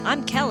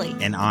I'm Kelly.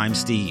 And I'm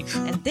Steve.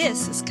 And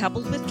this is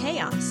Coupled with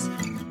Chaos.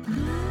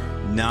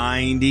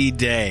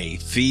 90-day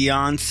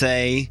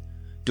Fiancé.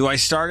 Do I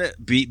start at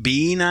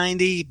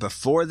B90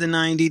 before the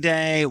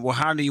 90-day? Well,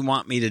 how do you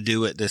want me to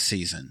do it this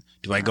season?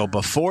 Do I go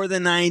before the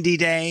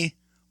 90-day?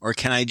 Or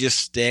can I just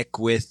stick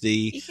with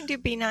the... You can do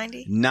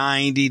B90.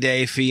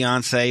 90-day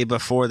Fiancé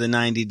before the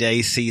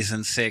 90-day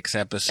season 6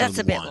 episode 1. That's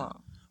a bit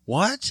long.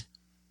 What?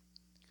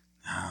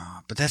 Oh,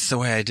 but that's the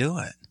way I do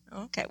it.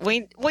 Okay.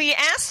 Well, you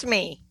asked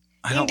me.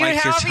 I You don't can do like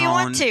it your however you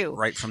want tone to.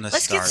 right from the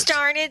Let's start. get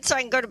started so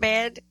I can go to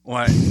bed.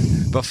 What?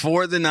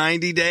 Before the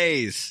 90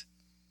 days.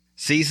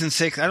 Season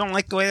 6. I don't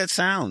like the way that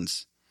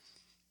sounds.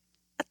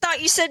 I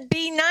thought you said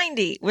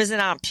B90 was an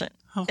option.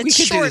 Oh, It's we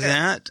could shorter. do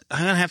that. I'm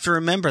going to have to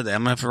remember that.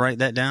 I'm going to have to write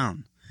that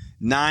down.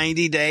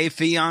 90-day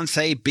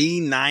Fiancé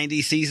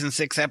B90 season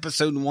 6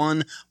 episode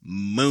 1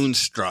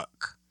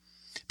 Moonstruck.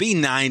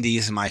 B90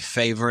 is my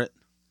favorite.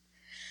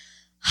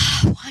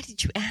 Why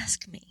did you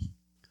ask me?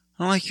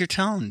 I don't like your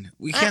tone.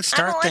 We can't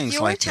start I don't things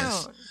your like tone.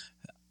 this.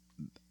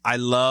 I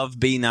love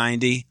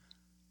B90.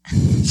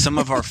 Some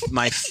of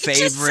my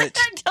favorite.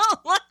 I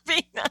don't like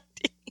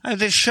B90.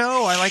 The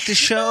show. I like the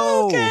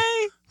show.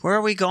 Okay. Where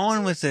are we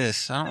going with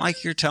this? I don't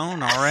like your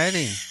tone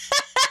already.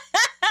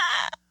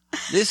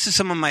 This is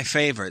some of my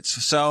favorites.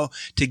 So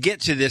to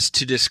get to this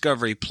to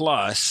Discovery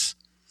Plus,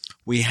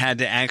 we had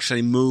to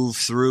actually move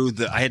through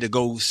I had to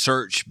go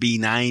search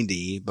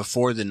B90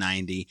 before the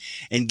 90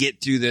 and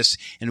get through this.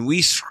 And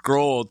we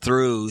scrolled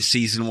through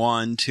season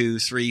 1, 2,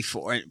 3,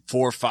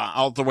 4, 5,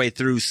 all the way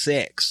through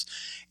 6.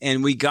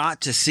 And we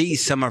got to see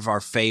some of our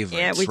favorites.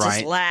 Yeah, we right?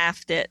 just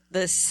laughed at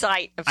the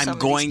sight of some I'm of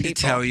going these to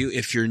people. tell you,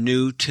 if you're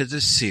new to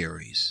the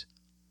series,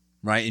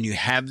 right, and you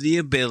have the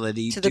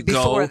ability to go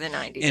before the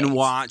 90 and days.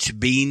 watch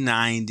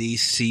B90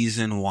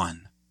 season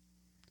 1,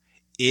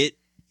 it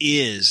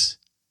is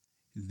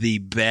the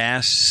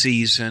best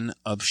season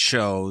of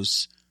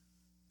shows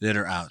that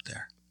are out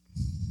there.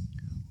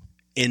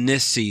 In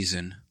this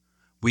season,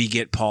 we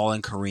get Paul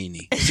and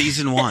Carini.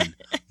 Season 1,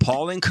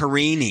 Paul and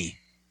Carini.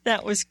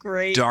 That was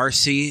great.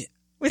 Darcy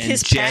With and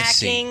his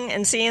Jesse. packing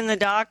and seeing the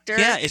doctor.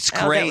 Yeah, it's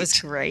Oh, great. that was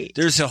great.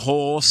 There's a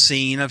whole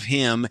scene of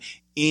him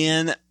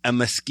in a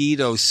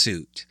mosquito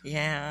suit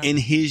Yeah, in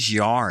his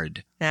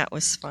yard. that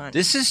was fun.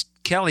 This is,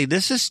 Kelly,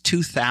 this is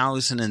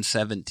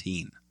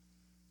 2017.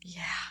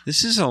 Yeah.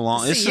 This is a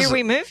long... This is the year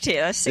we moved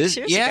here. That's 6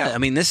 years yeah, ago. I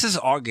mean, this is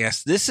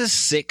August. This is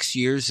 6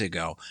 years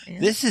ago.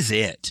 Yeah. This is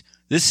it.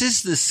 This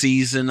is the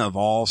season of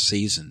all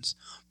seasons.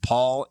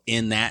 Paul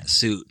in that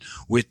suit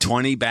with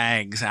 20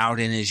 bags out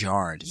in his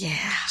yard. Yeah.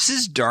 This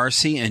is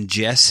Darcy and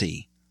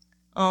Jesse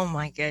Oh,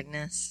 my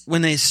goodness.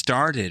 when they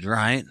started,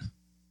 right?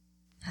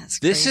 That's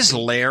This is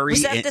crazy. Larry.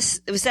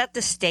 Was that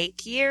the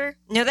steak year?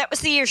 No, that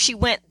was the year she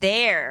went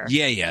there.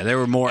 Yeah, there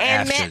were more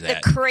and after met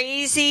that. the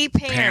crazy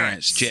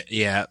parents.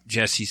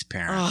 Jesse's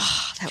parents.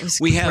 Oh, that was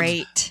We have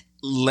great.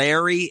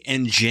 Larry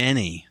and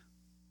Jenny,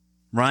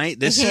 right?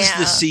 This is Yeah.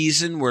 the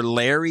season where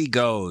Larry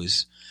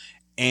goes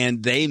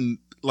and they,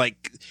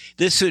 like,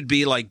 this would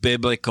be like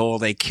biblical.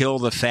 They kill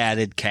the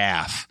fatted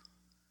calf.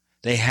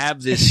 They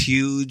have this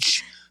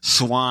huge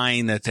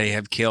swine that they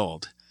have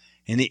killed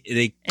and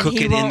they cook he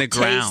it in won't the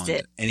ground taste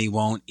it. and he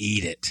won't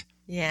eat it.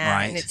 Yeah,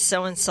 Right. and it's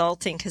so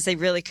insulting because they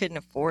really couldn't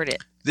afford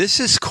it. This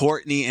is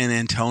Courtney and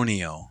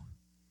Antonio.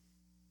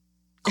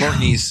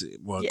 Courtney's,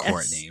 well, Yes.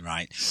 Courtney,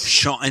 right?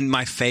 Sean, and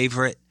my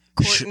favorite,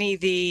 Courtney,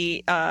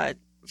 the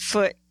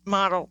foot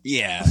model.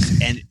 yeah,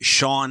 and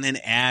Sean and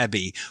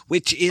Abby,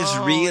 which is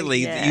Oh,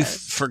 really, yes. you've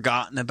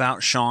forgotten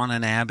about Sean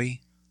and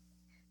Abby?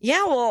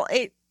 Yeah, well,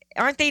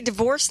 aren't they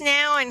divorced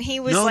now? And he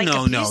was No.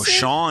 abusive?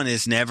 Sean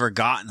has never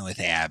gotten with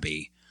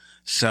Abby.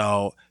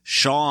 So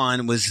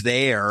Sean was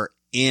there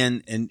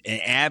and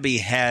Abby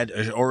had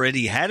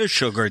already had a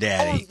sugar Oh,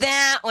 daddy.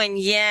 that one.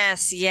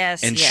 Yes. And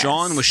yes.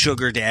 Sean was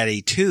sugar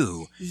daddy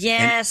too.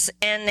 Yes,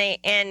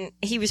 and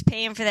he was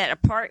paying for that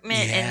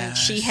apartment, and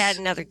she Yes. had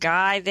another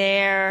guy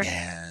there.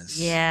 Yes.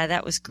 Yeah,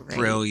 that was great.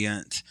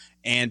 Brilliant.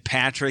 And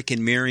Patrick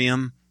and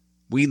Miriam,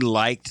 we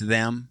liked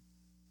them.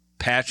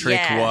 Patrick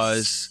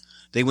Yes.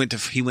 he went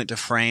to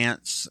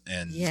France,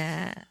 and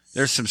Yeah.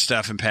 there's some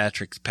stuff in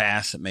Patrick's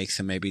past that makes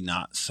him maybe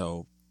not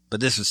so, but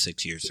this was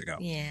 6 years ago.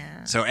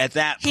 Yeah. So at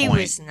that He point,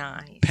 was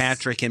nice.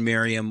 Patrick and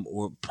Miriam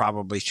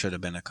probably should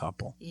have been a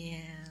couple. Yeah.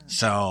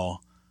 So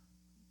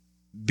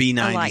I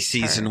B90 liked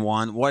season her.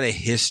 1, what a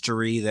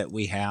history that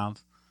we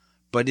have.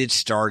 But it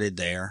started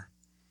there.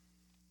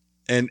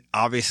 And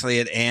obviously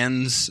it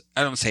ends,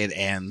 I don't say it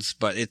ends,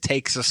 but it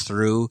takes us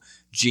through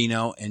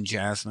Gino and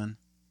Jasmine.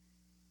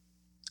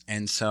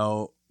 And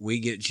so we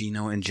get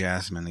Gino and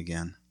Jasmine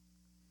again.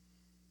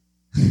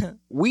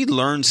 We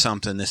learned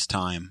something this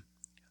time.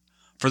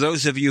 For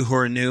those of you who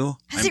are new,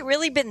 Has it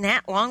really been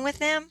that long with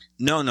them?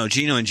 no,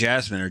 Gino and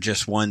Jasmine are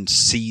just one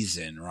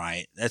season,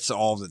 right? That's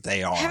all that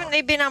they are. Haven't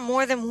they been on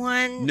more than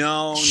one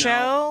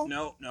show?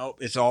 No.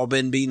 It's all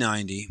been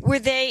B90. Were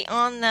they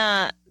on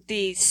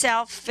the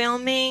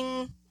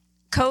self-filming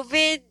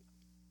COVID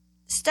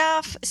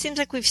stuff? It seems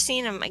like we've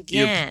seen them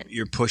again.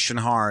 You're pushing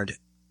hard,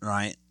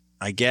 right?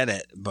 I get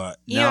it, but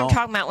you know what I'm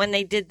talking about when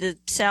they did the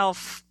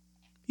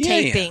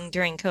self-taping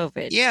during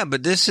COVID. Yeah,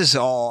 but this is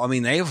all, I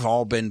mean, they've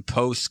all been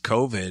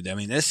post-COVID. I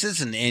mean, this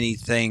isn't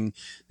anything.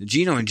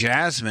 Gino and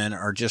Jasmine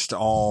are just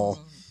all...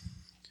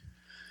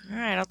 All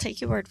right, I'll take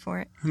your word for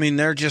it. I mean,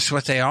 they're just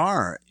what they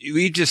are.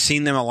 We've just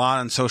seen them a lot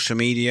on social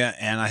media,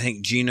 and I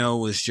think Gino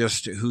was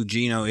just who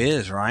Gino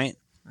is, right?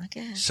 I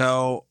guess.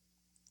 So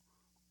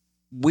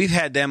we've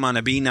had them on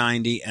a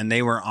B90, and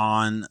they were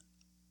on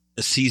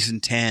a season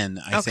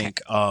 10, I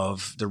think,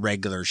 of the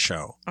regular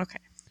show. Okay.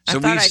 So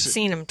I thought I'd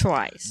seen them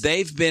twice.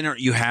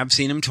 You have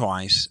seen them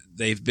twice.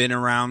 They've been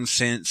around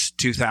since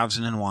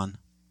 2001.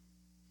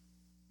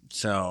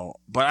 So,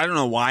 but I don't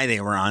know why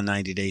they were on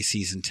 90 Day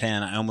season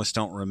 10. I almost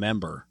don't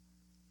remember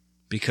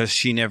because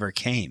she never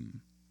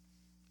came.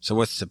 So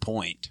what's the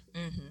point?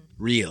 Mm-hmm.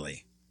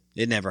 Really?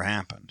 It never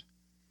happened.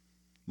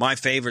 My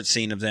favorite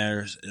scene of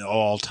theirs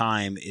all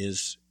time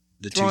is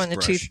throwing the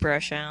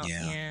toothbrush out.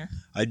 Yeah.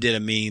 I did a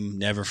meme,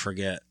 never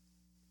forget.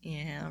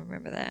 Yeah, I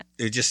remember that.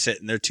 It was just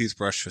sitting there,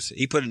 toothbrush was,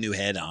 he put a new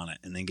head on it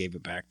and then gave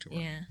it back to her.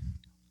 Yeah.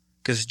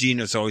 Because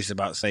Gino's always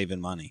about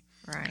saving money.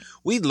 Right.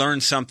 We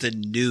learned something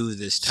new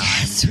this time.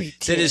 Yes, we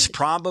did. That is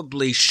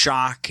probably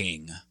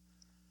shocking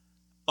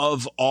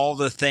of all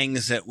the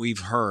things that we've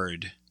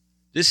heard.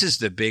 This is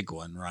the big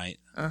one, right?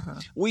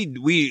 Uh-huh.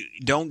 We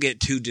don't get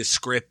too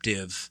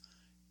descriptive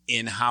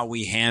in how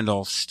we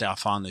handle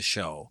stuff on the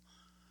show.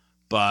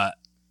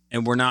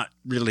 And we're not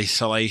really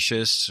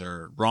salacious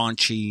or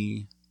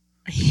raunchy.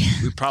 Yeah,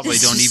 we probably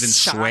don't even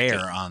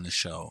swear on the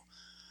show.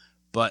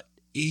 But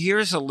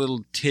here's a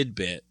little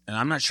tidbit, and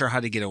I'm not sure how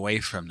to get away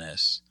from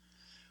this.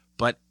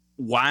 But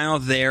while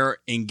they're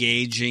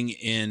engaging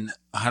in,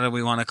 how do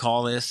we want to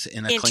call this?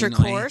 In a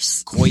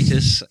intercourse. Clean way?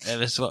 Coitus.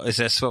 Is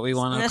this what we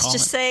want to call it? Let's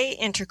just say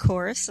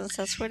intercourse, since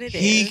that's what it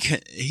is.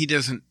 He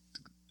doesn't...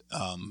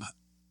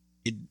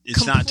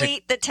 it's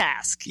complete the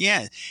task.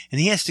 Yeah,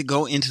 and he has to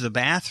go into the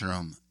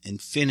bathroom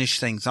and finish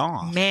things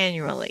off.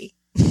 Manually.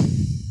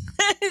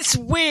 It's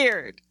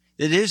weird.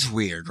 It is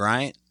weird,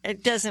 right?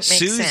 It doesn't make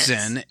sense.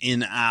 Susan,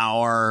 in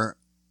our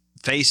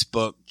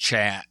Facebook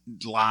chat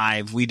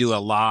live, we do a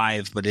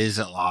live, but it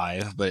isn't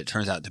live, but it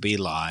turns out to be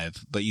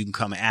live, but you can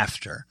come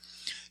after.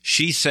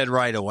 She said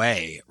right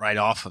away, right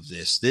off of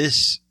this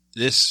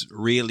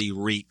really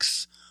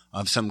reeks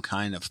of some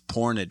kind of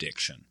porn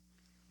addiction.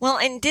 Well,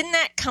 and didn't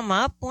that come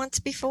up once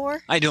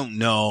before? I don't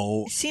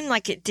know. It seemed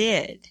like it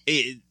did.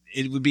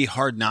 It would be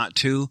hard not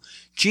to.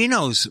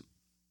 Gino's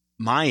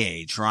my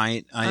age,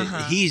 right?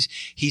 Uh-huh. He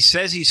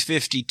says he's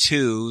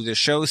 52. The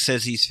show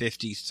says he's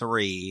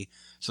 53.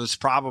 So it's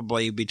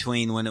probably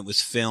between when it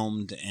was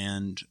filmed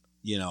and,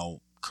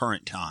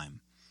 current time.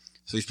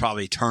 So he's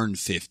probably turned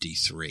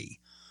 53.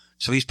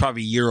 So he's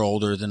probably a year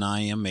older than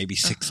I am, maybe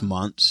 6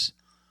 months.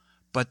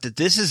 But that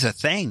this is a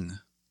thing.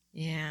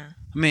 Yeah.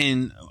 I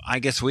mean, I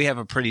guess we have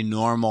a pretty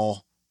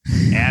normal,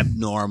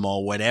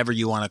 abnormal, whatever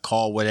you want to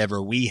call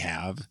whatever we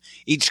have.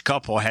 Each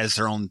couple has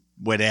their own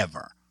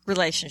whatever.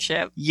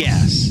 Relationship.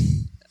 Yes.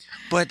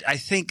 But I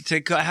think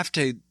to have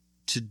to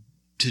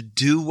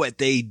do what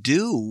they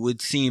do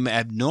would seem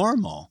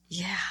abnormal.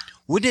 Yeah.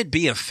 Wouldn't it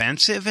be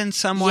offensive in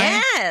some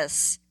way?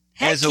 Yes.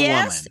 As a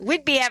woman.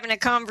 We'd be having a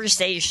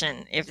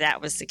conversation if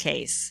that was the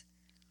case.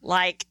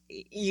 Like,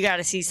 you got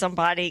to see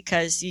somebody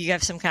because you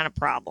have some kind of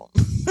problem.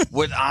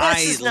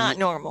 This is not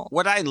normal.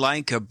 What I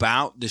like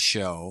about the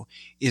show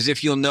is,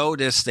 if you'll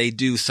notice, they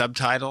do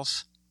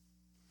subtitles.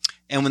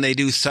 And when they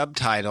do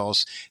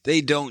subtitles,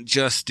 they don't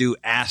just do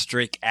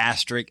asterisk,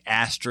 asterisk,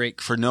 asterisk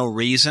for no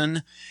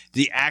reason.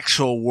 The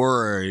actual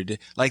word,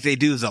 like they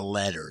do the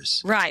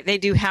letters. Right. They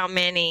do how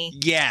many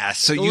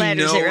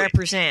letters it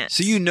represents.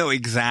 So you know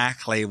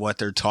exactly what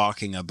they're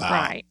talking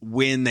about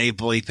when they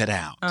bleep it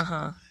out.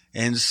 Uh-huh.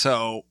 And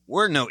so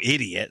we're no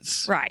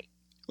idiots. Right.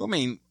 I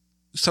mean,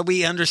 so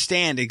we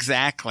understand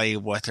exactly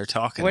what they're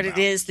talking about. What it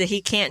is that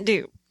he can't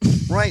do.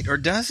 Right. Or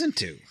doesn't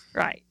do.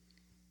 Right.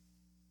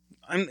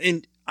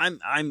 I'm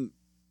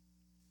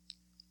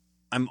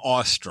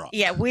awestruck.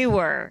 Yeah, we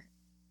were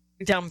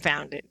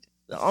dumbfounded,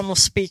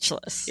 almost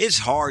speechless. It's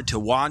hard to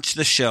watch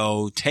the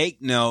show,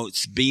 take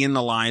notes, be in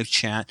the live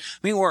chat.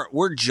 I mean,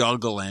 we're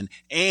juggling,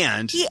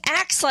 and he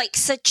acts like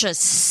such a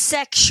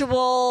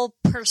sexual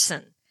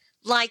person.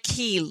 Like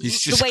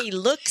the way he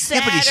looks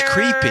at her. Yeah, but he's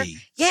creepy.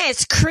 Yeah,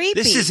 it's creepy.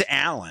 This is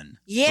Alan.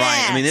 Yes.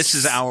 Right? I mean, this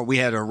is we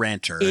had a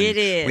renter. It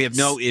is. We have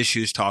no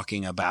issues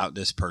talking about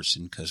this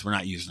person because we're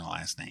not using the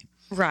last name.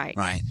 Right.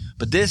 Right.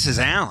 But this is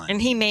Alan.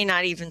 And he may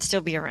not even still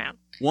be around.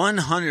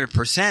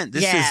 100%.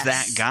 This is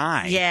that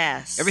guy.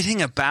 Yes.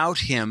 Everything about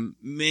him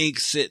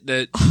makes it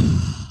that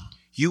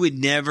you would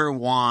never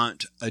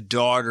want a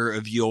daughter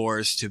of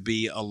yours to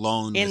be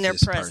alone in with their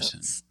this presence.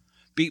 person.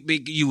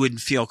 You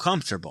wouldn't feel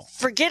comfortable.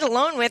 Forget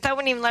alone with. I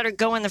wouldn't even let her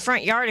go in the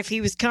front yard if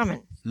he was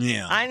coming.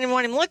 Yeah. I didn't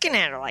want him looking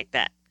at her like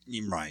that.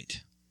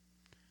 Right.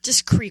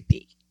 Just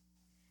creepy.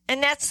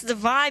 And that's the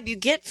vibe you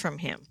get from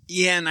him.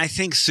 Yeah, and I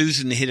think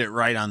Susan hit it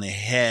right on the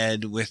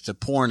head with the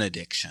porn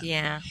addiction.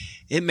 Yeah.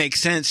 It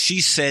makes sense.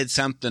 She said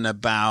something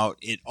about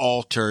it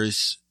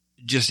alters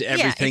just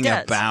everything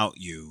about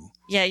you.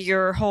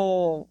 your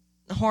whole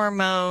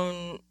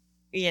hormone,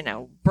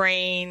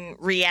 brain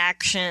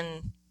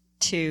reaction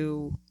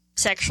to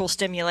sexual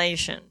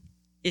stimulation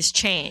is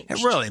changed.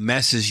 It really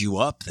messes you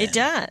up then. It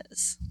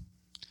does.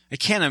 I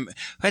can't,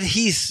 but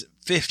he's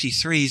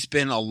 53. He's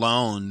been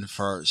alone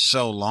for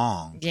so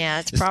long. Yeah,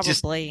 it's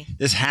probably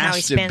this has how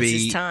he to spends be,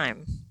 his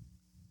time.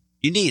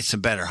 You need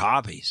some better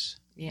hobbies.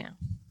 Yeah.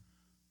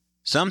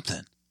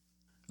 Something.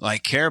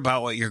 Like care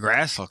about what your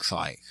grass looks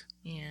like.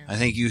 Yeah. I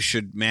think you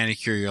should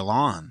manicure your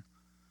lawn.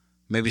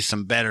 Maybe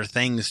some better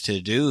things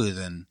to do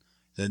than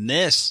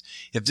this,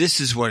 if this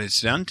is what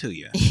it's done to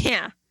you.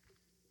 Yeah.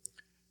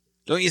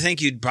 Don't you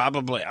think you'd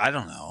probably, I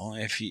don't know,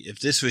 if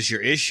this was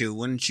your issue,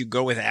 wouldn't you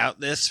go without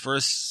this for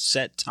a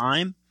set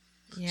time?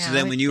 Yeah, so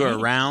then when you are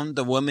around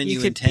the woman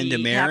you intend to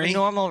marry. Have a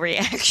normal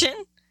reaction.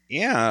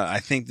 Yeah, I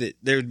think that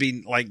there would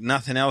be like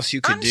nothing else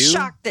you could do. I'm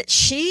shocked that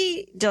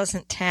she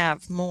doesn't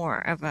have more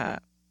of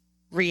a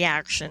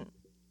reaction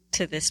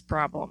to this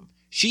problem.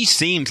 She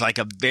seems like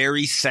a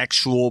very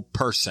sexual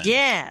person.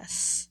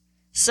 Yes.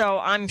 So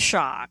I'm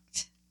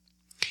shocked.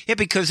 Yeah,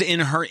 because in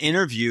her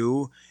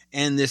interview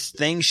and this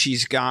thing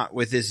she's got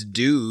with this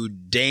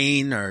dude,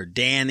 Dane or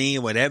Danny,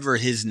 whatever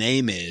his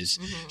name is,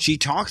 she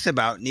talks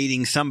about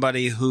needing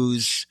somebody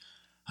who's,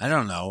 I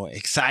don't know,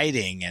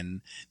 exciting,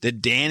 and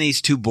that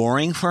Danny's too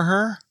boring for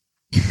her.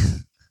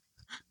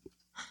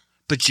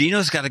 But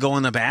Gino's got to go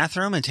in the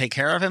bathroom and take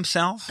care of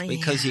himself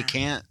because you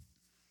can't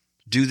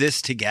do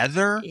this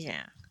together.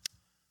 Yeah.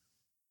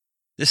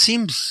 This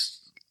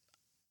seems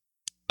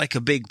like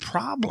a big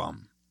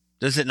problem.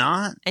 Does it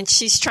not? And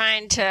she's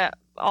trying to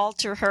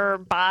alter her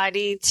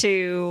body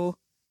to,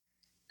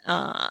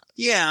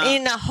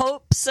 in the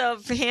hopes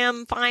of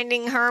him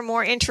finding her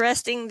more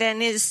interesting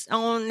than his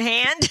own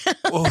hand.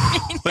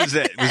 Was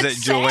it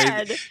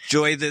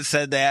Joy that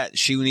said that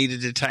she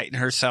needed to tighten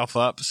herself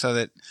up so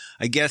that,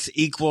 I guess,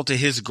 equal to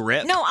his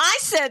grip? No, I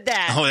said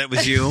that. Oh, that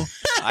was you?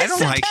 I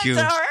don't like you.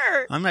 To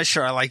her. I'm not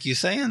sure I like you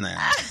saying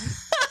that.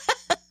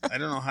 I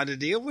don't know how to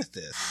deal with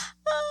this.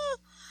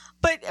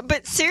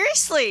 But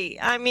seriously,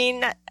 I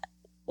mean,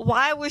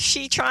 why was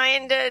she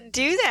trying to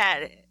do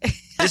that?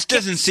 This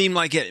doesn't seem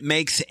like it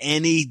makes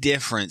any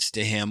difference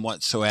to him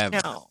whatsoever.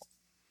 No.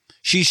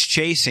 She's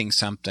chasing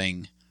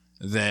something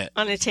that...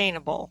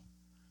 unattainable.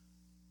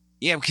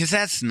 Yeah, because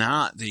that's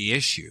not the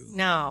issue.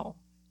 No.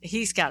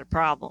 He's got a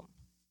problem.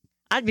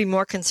 I'd be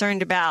more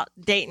concerned about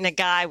dating a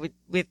guy with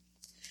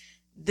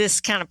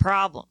this kind of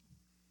problem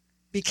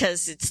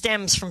because it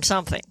stems from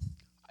something.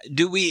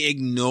 Do we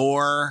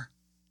ignore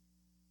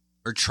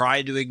or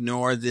try to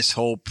ignore this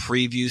whole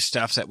preview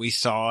stuff that we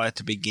saw at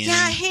the beginning?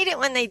 Yeah, I hate it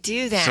when they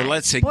do that. So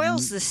let's it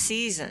spoils the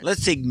season.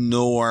 Let's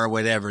ignore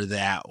whatever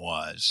that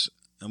was.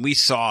 And we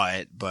saw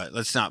it, but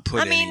let's not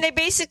put they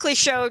basically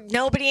showed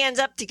nobody ends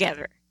up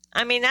together.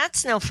 I mean,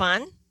 that's no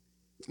fun.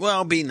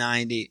 Well,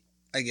 B90,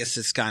 I guess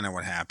it's kind of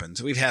what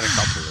happens. We've had a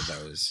couple of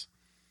those.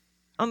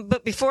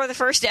 But before the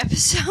first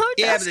episode?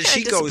 Yeah, but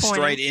she goes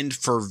straight in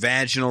for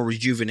vaginal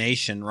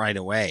rejuvenation right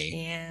away.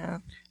 Yeah.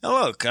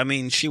 Now look, I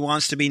mean, she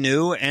wants to be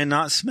new and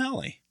not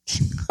smelly.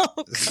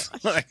 Oh,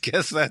 I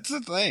guess that's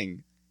the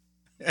thing.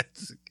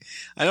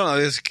 I don't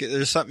know.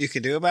 There's something you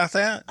can do about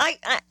that?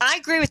 I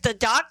agree with the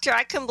doctor.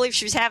 I couldn't believe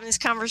she was having this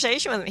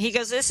conversation with him. He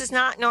goes, this is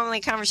not normally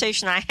a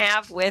conversation I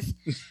have with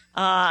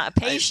a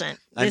patient.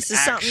 This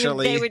is something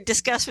they would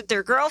discuss with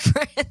their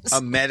girlfriends.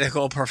 A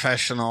medical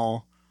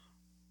professional.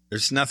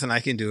 There's nothing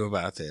I can do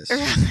about this.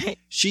 Right.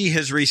 She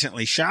has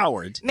recently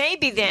showered.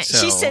 Maybe then. So,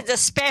 she said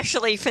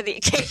especially for the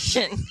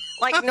occasion.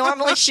 Like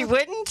normally she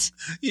wouldn't.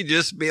 You'd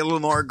just be a little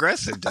more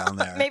aggressive down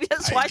there. Maybe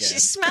that's why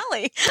she's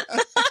smelly.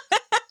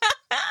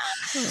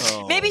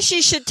 Oh. Maybe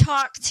she should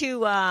talk to,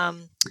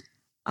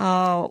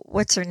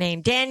 what's her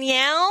name?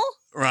 Danielle?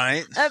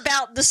 Right.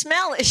 About the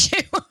smell issue.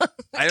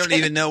 I don't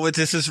even know what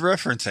this is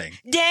referencing.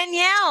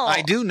 Danielle.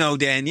 I do know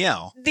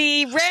Danielle.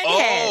 The redhead.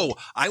 Oh,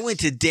 I went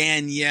to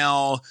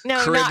Danielle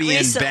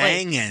Caribbean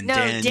Bangin'. No,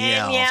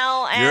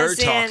 Danielle You're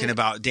talking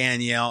about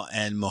Danielle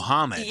and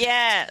Muhammad.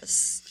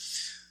 Yes.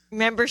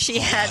 Remember she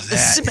had the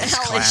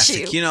smell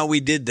issue. You know, we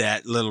did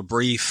that little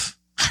brief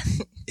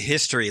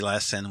history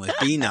lesson with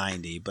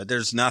B90, but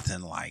there's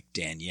nothing like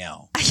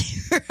Danielle.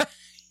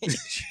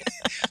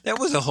 That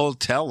was a whole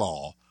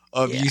tell-all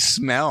of you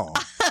smell.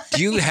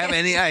 Do you have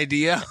any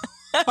idea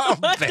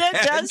what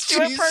that does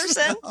to a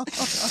person?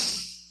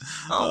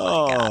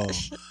 Oh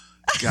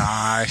my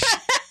gosh.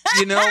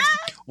 You know,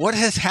 what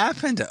has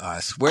happened to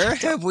us? Where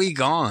have we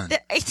gone?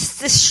 It's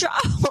the show.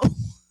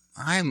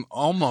 I'm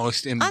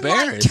almost embarrassed.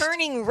 I'm like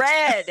turning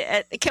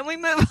red. Can we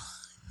move on?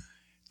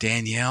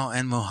 Danielle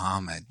and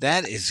Muhammad.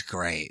 That is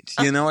great.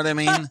 You know what I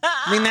mean?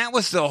 I mean, that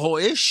was the whole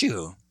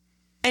issue.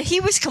 And he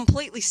was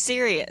completely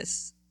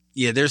serious.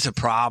 Yeah, there's a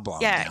problem.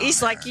 Yeah,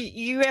 he's like,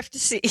 you have to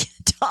see a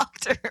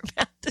doctor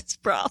about this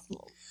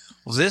problem.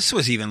 Well, this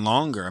was even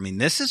longer. I mean,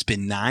 this has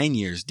been 9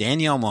 years.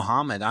 Danielle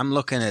Muhammad, I'm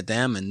looking at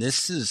them, and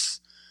this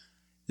is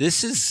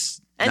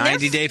And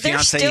 90 Day Fiancé. They're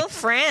still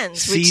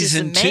friends, which is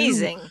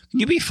amazing. 2. Can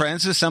you be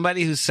friends with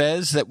somebody who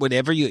says that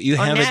whatever you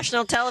have on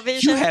national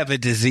television, you have a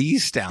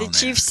disease down there.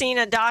 That you've seen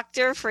a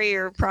doctor for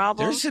your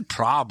problem? There's a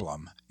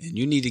problem, and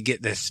you need to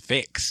get this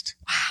fixed.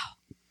 Wow.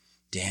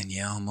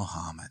 Danielle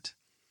Muhammad.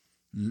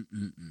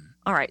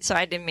 All right, so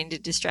I didn't mean to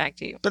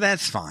distract you. But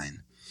that's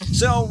fine.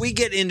 So we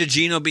get into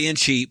Gino being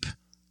cheap,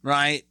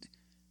 right?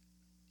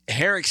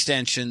 Hair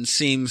extension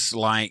seems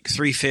like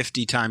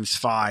 $350 times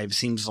 5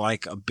 seems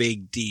like a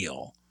big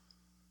deal.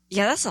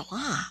 Yeah, that's a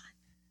lot.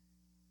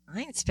 I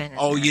ain't spending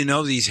Oh,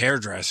 that. These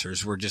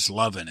hairdressers were just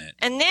loving it.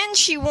 And then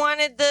she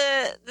wanted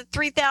the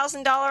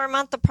 $3,000 a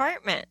month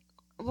apartment.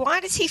 Why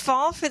does he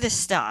fall for this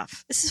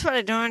stuff? This is what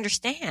I don't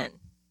understand.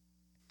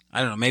 I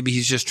don't know. Maybe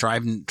he's just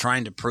trying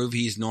to prove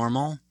he's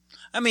normal.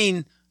 I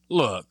mean,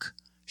 look,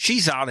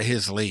 she's out of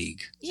his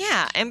league.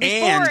 Yeah, and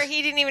before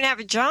he didn't even have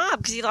a job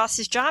because he lost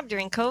his job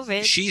during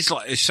COVID.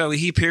 So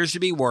he appears to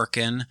be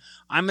working.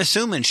 I'm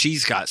assuming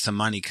she's got some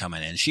money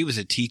coming in. She was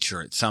a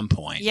teacher at some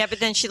point. Yeah, but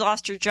then she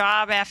lost her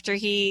job after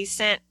he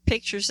sent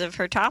pictures of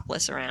her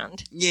topless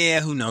around.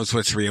 Yeah, who knows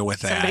what's real with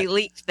that? Somebody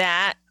leaked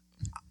that.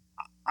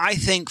 I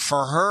think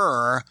for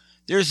her,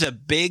 there's a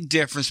big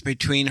difference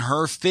between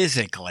her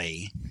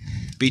physically,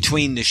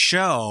 between the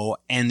show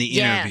and the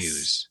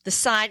interviews. The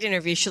side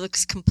interview, she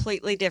looks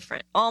completely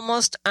different,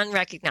 almost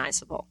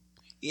unrecognizable.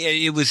 Yeah,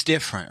 it was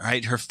different,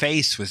 right? Her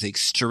face was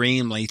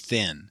extremely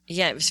thin.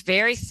 Yeah, it was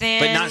very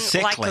thin. But not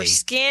sickly. Like her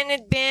skin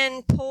had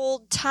been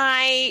pulled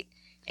tight,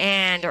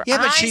 and her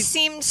eyes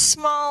seemed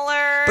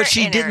smaller. But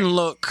she didn't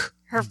look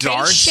her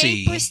Darcy. Face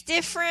shape was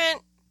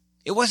different.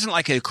 It wasn't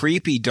like a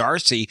creepy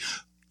Darcy.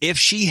 If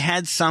she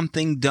had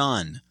something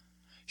done,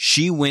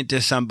 she went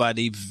to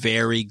somebody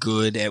very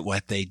good at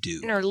what they do.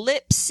 And her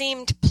lips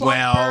seemed plumper.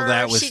 Well,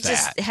 that was She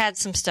just had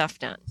some stuff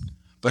done.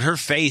 But her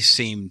face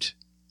seemed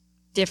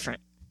different.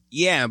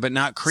 Yeah, but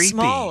not creepy.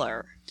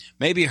 Smaller.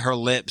 Maybe her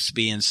lips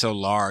being so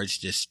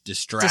large just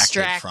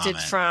distracted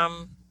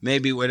from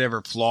maybe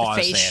whatever flaws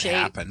that had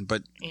happened.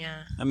 But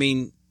yeah, I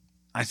mean,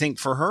 I think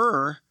for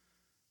her,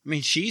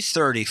 she's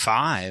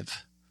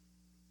 35.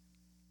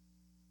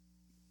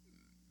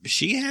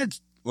 She had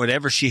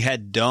whatever she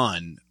had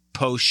done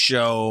post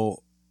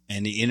show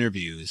and the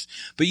interviews,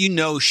 but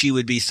she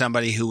would be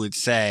somebody who would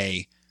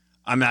say,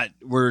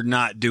 we're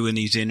not doing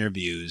these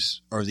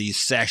interviews or these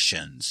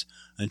sessions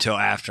until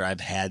after I've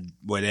had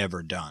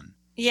whatever done.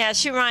 Yeah,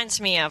 she reminds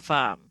me of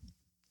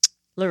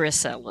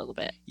Larissa a little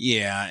bit.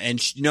 Yeah,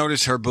 and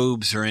notice her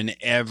boobs are in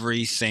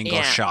every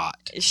single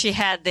shot. She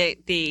had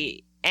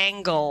the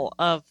angle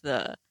of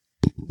the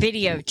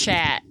video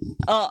chat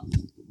up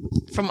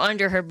from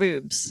under her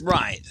boobs.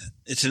 Right.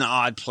 It's an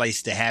odd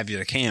place to have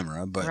your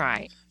camera,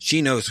 but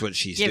she knows what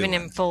she's giving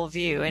doing. Him full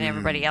view, and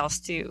everybody else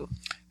too.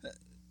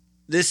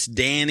 This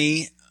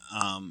Danny,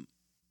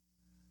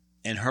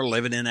 and her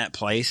living in that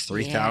place,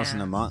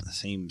 $3,000 a month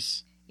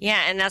seems.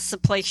 Yeah, and that's the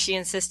place she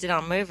insisted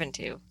on moving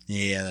to.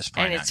 Yeah, that's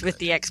probably. And it's with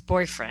the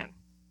ex-boyfriend.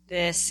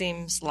 This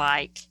seems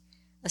like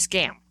a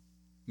scam.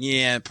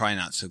 Yeah, probably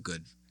not so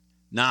good.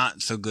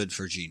 Not so good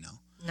for Gino.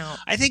 No.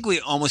 I think we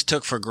almost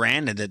took for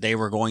granted that they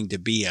were going to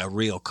be a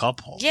real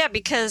couple. Yeah,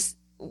 because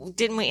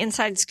didn't we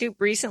inside scoop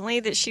recently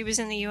that she was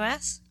in the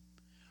U.S.?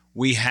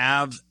 We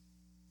have.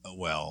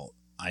 Well,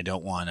 I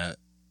don't want to.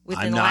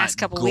 Within the last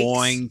couple weeks? I'm not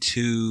going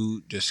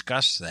to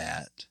discuss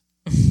that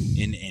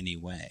in any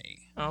way.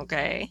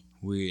 Okay.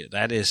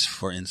 That is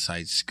for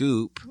Inside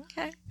Scoop.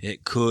 Okay.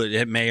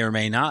 It may or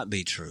may not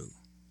be true.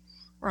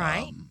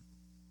 Right.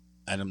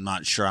 And I'm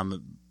not sure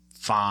I'm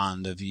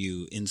fond of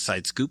you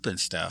inside scooping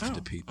stuff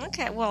to people.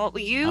 Okay. Well,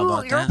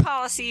 your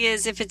policy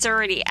is if it's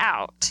already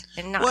out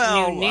and not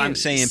new news. I'm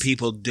saying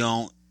people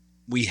don't.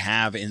 We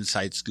have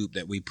Inside Scoop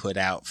that we put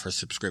out for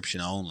subscription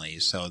only,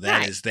 so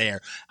that is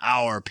there.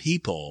 Our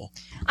people.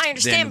 I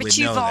understand, but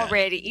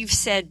you've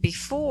said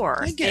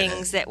before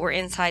things that were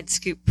Inside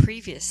Scoop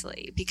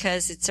previously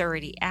because it's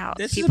already out.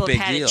 People have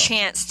had a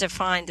chance to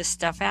find the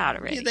stuff out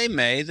already.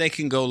 Yeah, they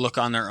can go look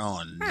on their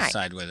own and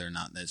decide whether or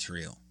not that's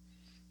real.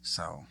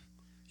 So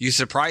you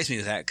surprised me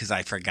with that because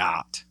I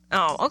forgot.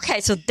 Oh, okay.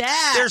 So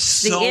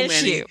that's the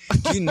issue.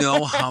 Do you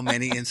know how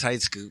many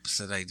Inside Scoops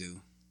that I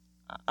do?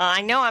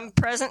 I know I'm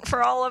present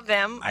for all of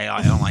them.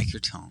 I don't like your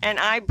tone. And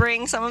I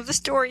bring some of the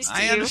stories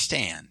to you. I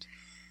understand.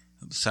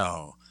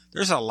 So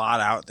there's a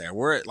lot out there.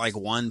 We're at like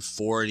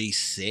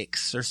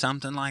 146 or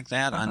something like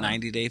that on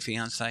 90 Day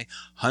Fiancé.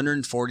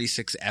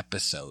 146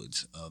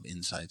 episodes of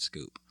Inside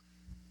Scoop.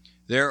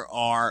 There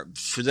are,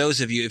 for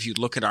those of you, if you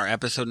look at our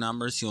episode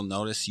numbers, you'll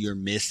notice you're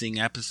missing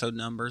episode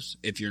numbers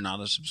if you're not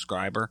a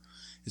subscriber.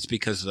 It's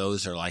because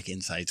those are like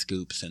Inside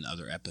Scoops and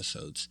other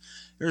episodes.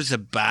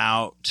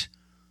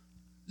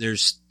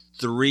 There's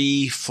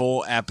 3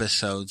 full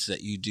episodes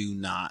that you do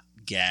not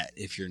get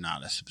if you're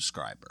not a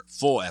subscriber.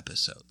 Full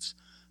episodes.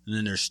 And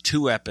then there's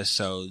 2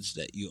 episodes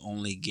that you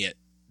only get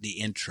the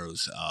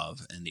intros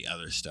of, and the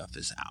other stuff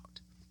is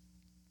out.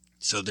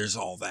 So there's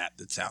all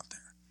that's out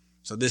there.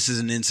 So this is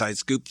an Inside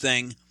Scoop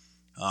thing.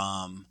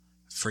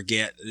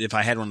 Forget, if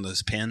I had one of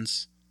those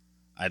pins,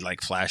 I'd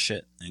like flash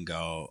it and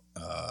go,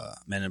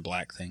 Men in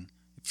Black thing.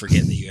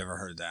 Forget that you ever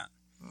heard that.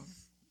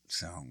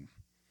 So,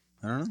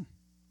 I don't know.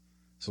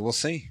 So we'll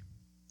see.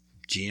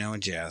 Gino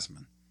and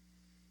Jasmine.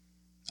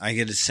 I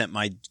get to send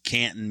my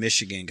Canton,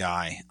 Michigan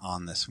guy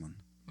on this one.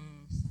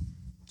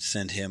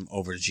 Send him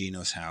over to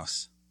Gino's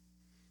house.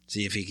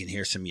 See if he can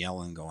hear some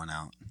yelling going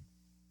out.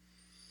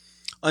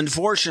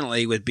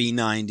 Unfortunately, with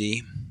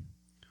B90,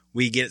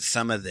 we get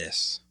some of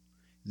this.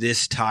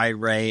 This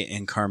Tyree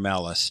and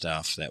Carmela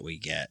stuff that we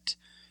get.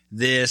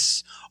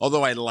 This,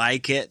 although I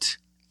like it,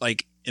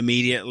 like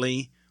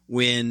immediately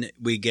when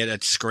we get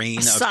a screen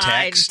of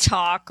text. Side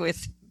talk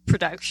with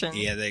production.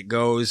 Yeah, that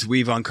goes,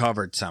 we've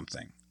uncovered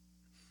something.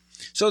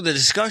 So the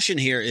discussion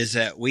here is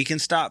that we can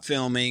stop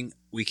filming,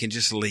 we can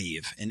just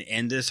leave and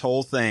end this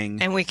whole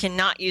thing. And we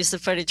cannot use the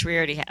footage we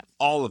already have.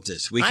 All of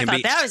this. I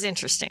thought that was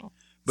interesting.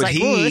 But like,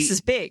 he this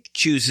is big.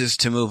 Chooses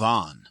to move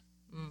on.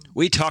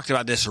 We talked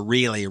about this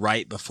really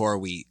right before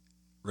we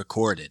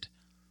recorded.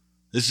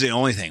 This is the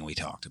only thing we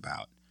talked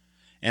about.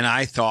 And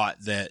I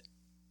thought that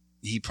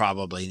he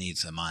probably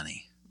needs the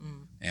money.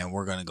 And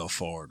we're going to go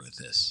forward with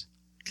this.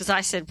 Because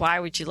I said, why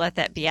would you let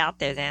that be out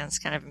there then? It's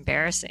kind of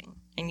embarrassing.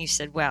 And you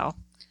said, well,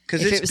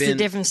 if it was the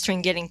difference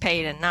between getting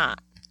paid and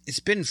not. It's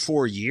been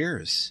 4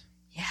 years.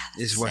 Yeah,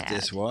 is what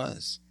this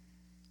was.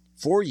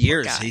 4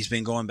 years he's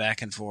been going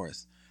back and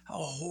forth. How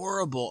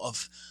horrible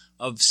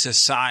of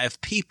society,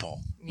 of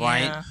people,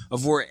 right?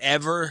 Of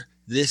wherever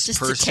this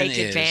person is. Just to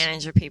take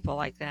advantage of people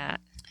like that.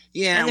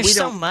 Yeah. And there's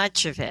so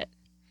much of it.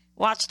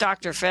 Watch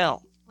Dr.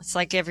 Phil. It's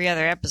like every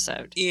other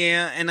episode.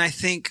 Yeah, and I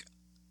think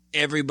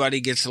everybody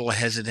gets a little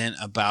hesitant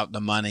about the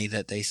money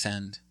that they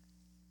send.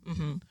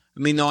 I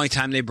mean, the only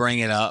time they bring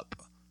it up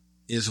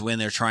is when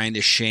they're trying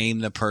to shame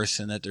the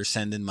person that they're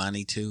sending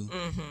money to.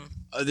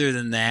 Other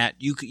than that,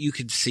 you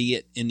could see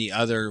it in the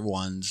other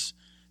ones.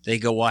 They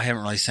go, well, I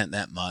haven't really sent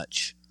that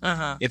much.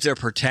 If they're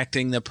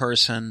protecting the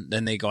person,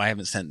 then they go, I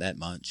haven't sent that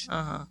much.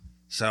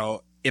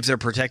 So if they're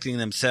protecting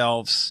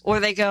themselves.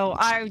 Or they go,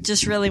 I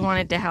just really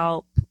wanted to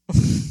help.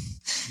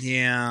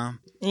 Yeah.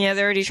 Yeah,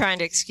 they're already trying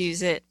to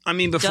excuse it. I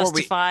mean,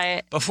 justify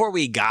it. Before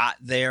we got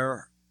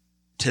there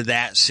to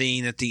that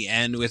scene at the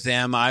end with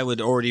them, I would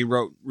already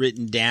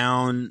written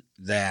down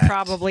that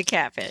probably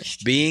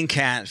catfished. Being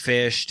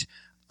catfished,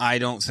 I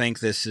don't think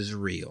this is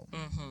real.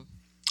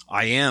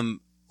 I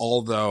am,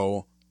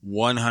 although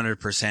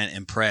 100%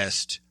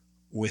 impressed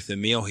with the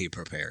meal he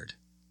prepared.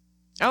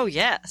 Oh,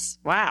 yes.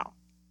 Wow.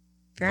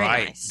 Very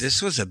nice.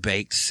 This was a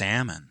baked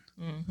salmon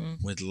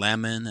with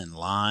lemon and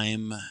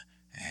lime.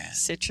 And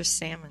citrus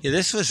salmon. Yeah,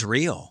 this was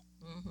real.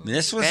 I mean,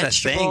 this was a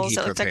thing he prepared.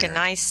 It looked like a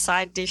nice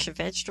side dish of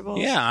vegetables.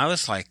 Yeah, I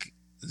was like,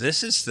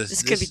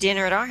 this could be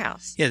dinner at our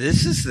house. Yeah,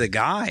 this is the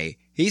guy.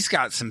 He's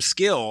got some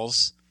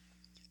skills,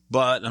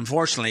 but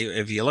unfortunately,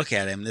 if you look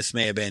at him, this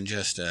may have been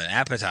just an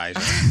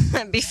appetizer.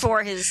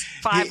 Before his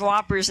 5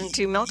 Whoppers and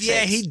 2 milkshakes.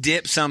 Yeah, he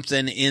dipped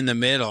something in the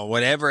middle,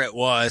 whatever it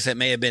was. It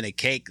may have been a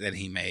cake that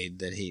he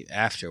made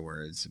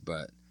afterwards,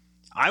 but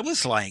I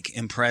was like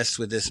impressed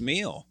with this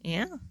meal.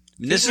 Yeah.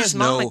 This is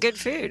good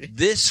food.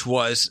 This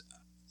was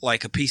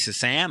like a piece of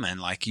salmon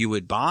like you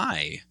would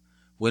buy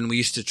when we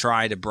used to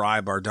try to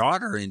bribe our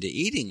daughter into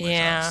eating with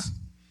us.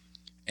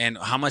 And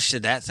how much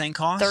did that thing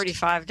cost?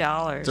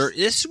 $35.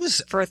 This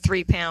was for a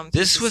 3-pound piece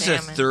This was of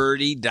salmon. A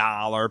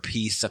 $30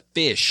 piece of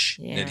fish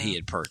that he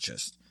had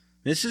purchased.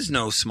 This is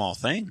no small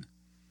thing.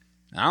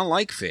 I don't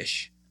like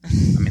fish.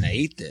 I mean, I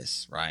eat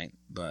this, right?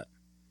 But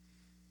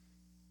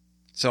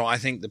so I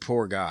think the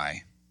poor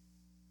guy.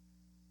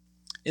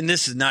 And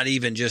this is not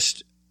even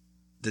just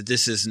that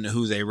this isn't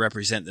who they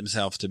represent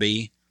themselves to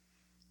be.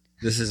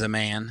 This is a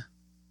man.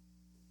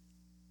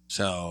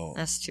 So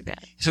that's too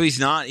bad. So he's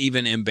not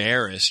even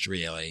embarrassed,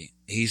 really.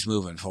 He's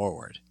moving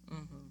forward.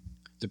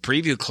 The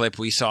preview clip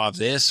we saw of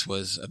this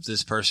was of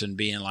this person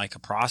being like a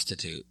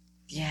prostitute.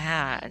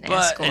 Yeah, an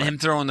escort. And him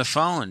throwing the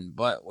phone.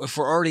 But if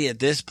we're already at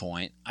this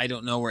point, I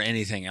don't know where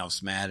anything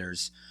else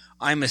matters.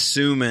 I'm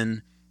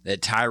assuming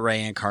that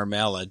Tyree and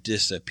Carmela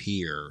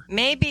disappear.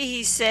 Maybe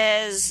he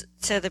says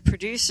to the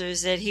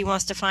producers that he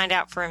wants to find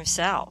out for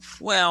himself.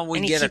 Well, we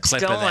get a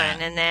clip of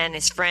that. And then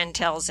his friend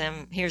tells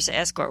him, here's the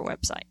escort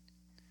website.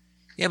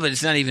 Yeah, but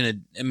it's not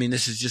even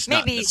this is just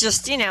maybe he's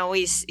just,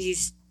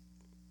 he's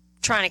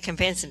trying to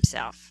convince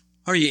himself.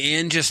 Are you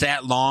in just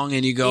that long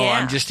and you go,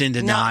 I'm just in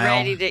denial?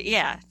 Not ready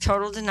to,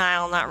 total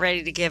denial, not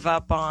ready to give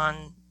up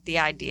on the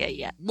idea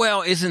yet.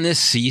 Well, isn't this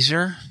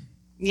Caesar?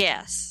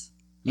 Yes.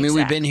 I mean,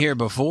 we've been here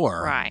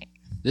before. Right.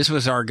 This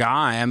was our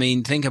guy. I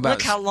mean, think about...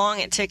 Look how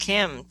long it took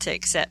him to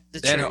accept the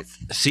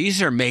truth.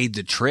 Caesar made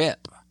the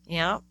trip.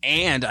 Yeah.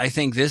 And I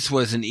think this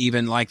wasn't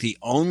even like the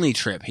only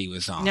trip he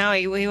was on. No,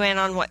 we went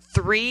on,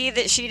 3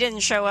 that she didn't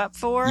show up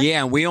for?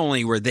 Yeah, and we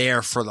only were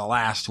there for the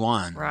last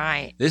one.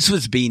 Right. This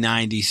was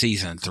B90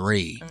 season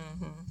 3.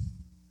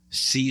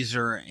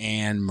 Caesar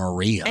and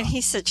Maria. And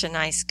he's such a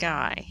nice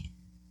guy.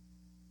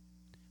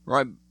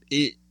 Right.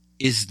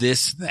 Is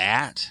this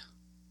that?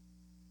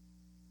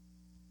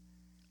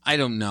 I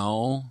don't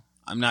know.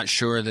 I'm not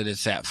sure that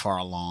it's that far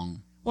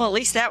along. Well, at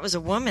least that was a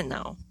woman,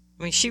 though.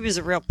 I mean, she was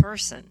a real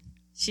person.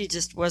 She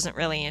just wasn't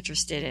really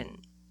interested in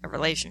a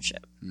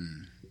relationship.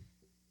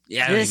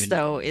 Yeah, this,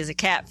 though, is a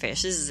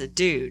catfish. This is a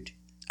dude.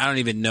 I don't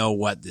even know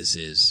what this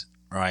is,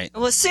 right?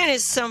 Well, as soon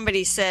as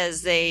somebody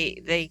says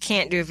they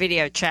can't do a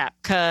video chat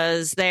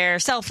because their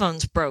cell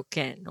phone's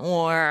broken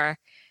or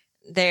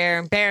they're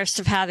embarrassed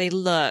of how they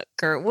look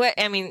or what,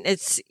 I mean,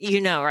 it's,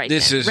 right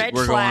this now. Is, red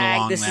we're flag,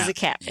 going this that. is a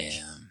catfish.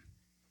 Yeah.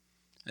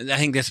 I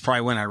think that's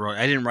probably when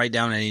I didn't write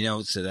down any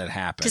notes that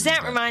happened. Because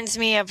that reminds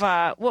me of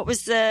what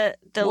was the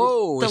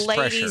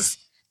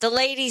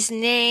lady's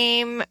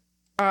name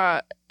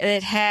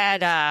it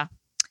had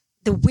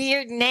the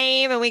weird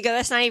name, and we go,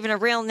 that's not even a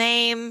real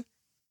name.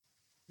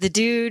 The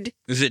dude.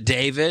 Was it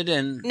David?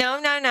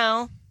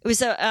 No. It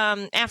was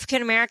a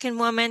African American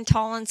woman,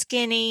 tall and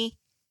skinny.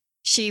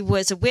 She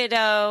was a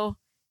widow,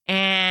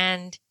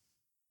 and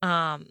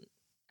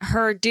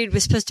her dude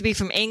was supposed to be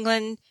from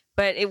England,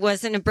 but it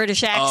wasn't a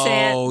British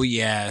accent. Oh,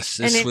 yes.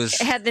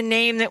 It had the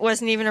name that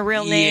wasn't even a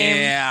real name.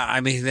 Yeah,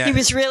 I mean...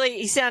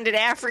 He sounded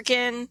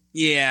African.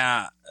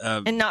 Yeah.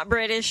 And not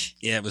British.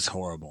 Yeah, it was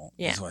horrible.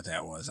 Yeah. That's what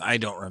that was. I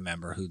don't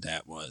remember who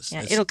that was.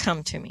 Yeah, it'll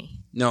come to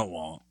me. No, it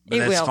won't. But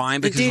that's will.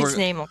 Fine because the dude's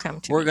name will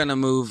come to me. We're going to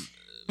move...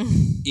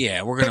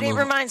 Yeah, we're going to move...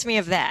 But it reminds me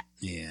of that.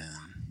 Yeah.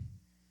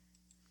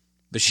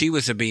 But she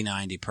was a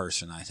B90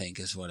 person, I think,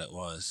 is what it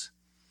was.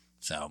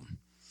 So...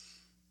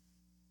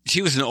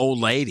 She was an old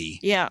lady.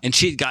 Yeah. And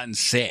she had gotten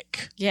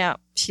sick. Yeah.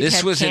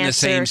 This was cancer. In the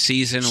same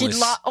season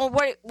with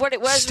what it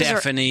was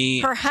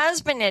Stephanie. Was her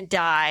husband had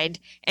died,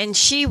 and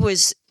she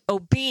was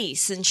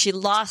obese, and she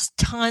lost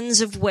tons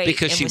of weight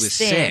because she was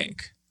thin.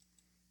 sick.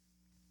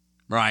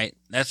 Right.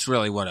 That's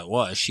really what it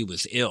was. She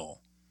was ill.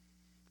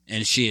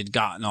 And she had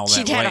gotten all that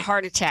weight. She'd had a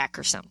heart attack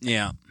or something.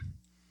 Yeah.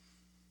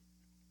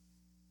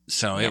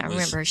 So it was... I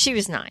remember. She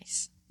was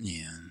nice.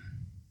 Yeah.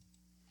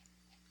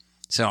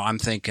 So I'm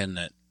thinking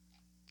that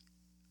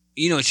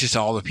it's just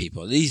all the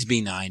people. These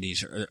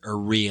B90s are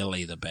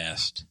really the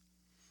best.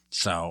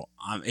 So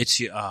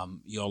it's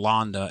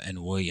Yolanda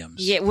and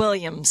Williams. Yeah,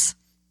 Williams.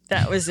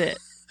 That was it.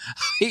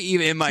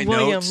 In my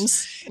notes,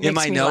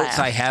 laugh.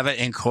 I have it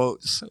in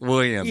quotes.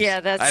 Williams. Yeah,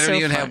 that's. I don't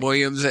even funny. have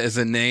Williams as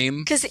a name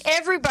because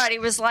everybody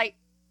was like,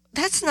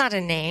 "That's not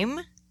a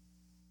name."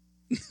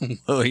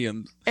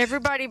 Williams.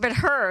 Everybody but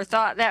her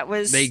thought that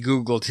was. They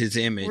Googled his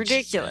image.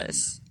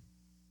 Ridiculous,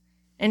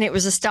 and it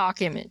was a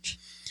stock image.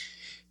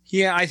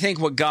 Yeah, I think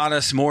what got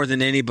us more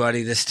than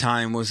anybody this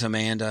time was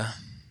Amanda.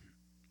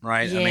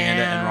 Right? Yeah.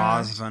 Amanda and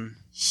Rosvin.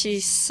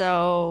 She's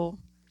so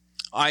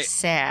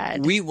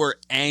sad. We were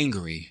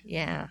angry.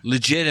 Yeah.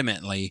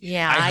 Legitimately.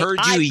 Yeah. I heard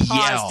you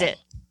yell. It.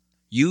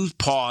 You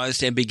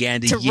paused and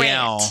began to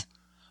yell rant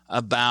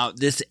about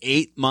this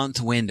 8-month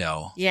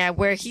window. Yeah,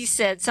 where he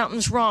said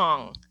something's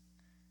wrong.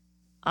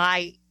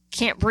 I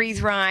can't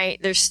breathe right.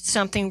 There's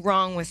something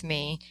wrong with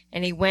me.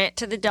 And he went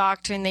to the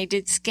doctor and they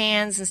did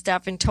scans and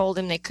stuff and told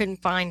him they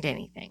couldn't find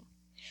anything.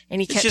 And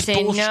he kept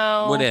saying,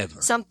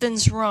 whatever.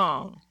 Something's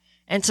wrong.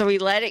 And so he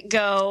let it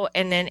go.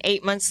 And then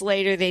 8 months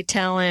later, they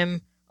tell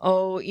him,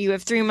 oh, you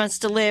have 3 months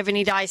to live. And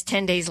he dies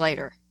 10 days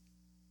later.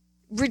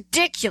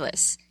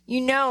 Ridiculous. You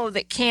know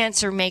that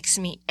cancer makes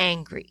me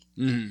angry.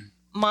 Mm-hmm.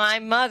 My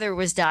mother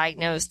was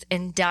diagnosed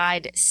and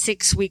died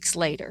 6 weeks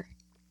later.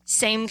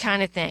 Same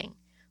kind of thing.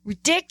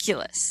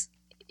 Ridiculous.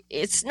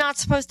 It's not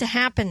supposed to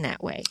happen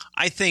that way.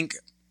 I think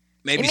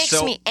maybe it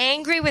makes me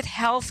angry with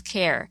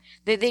healthcare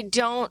that they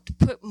don't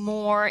put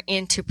more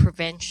into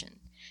prevention.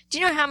 Do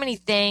you know how many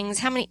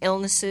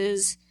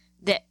illnesses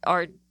that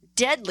are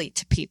deadly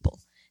to people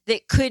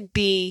that could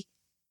be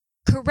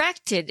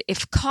corrected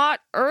if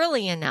caught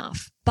early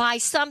enough by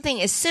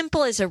something as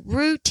simple as a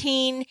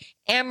routine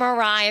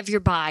MRI of your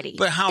body?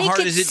 But how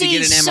hard is it to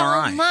get an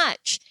MRI? So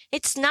much.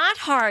 It's not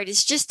hard.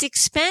 It's just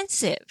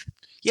expensive.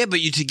 Yeah,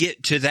 but to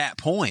get to that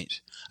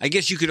point, I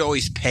guess you could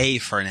always pay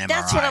for an MRI.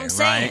 That's what I'm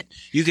saying. Right?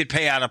 You could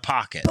pay out of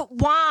pocket. But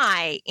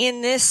why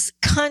in this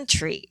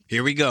country?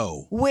 Here we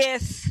go.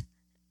 With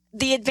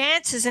the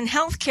advances in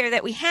healthcare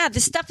that we have,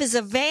 this stuff is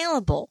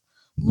available.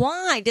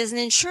 Why does an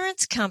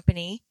insurance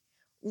company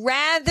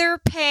rather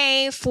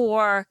pay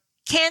for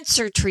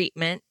cancer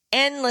treatment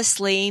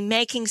endlessly,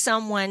 making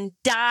someone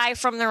die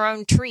from their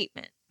own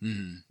treatment,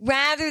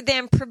 rather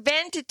than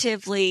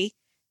preventatively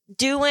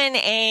doing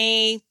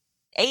a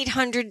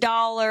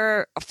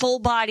 $800 full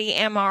body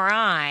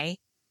MRI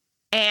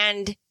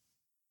and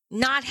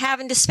not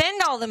having to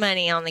spend all the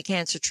money on the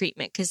cancer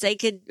treatment because they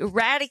could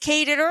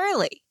eradicate it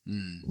early?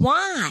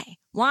 Why?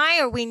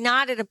 Why are we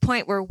not at a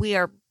point where we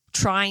are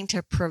trying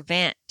to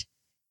prevent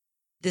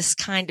this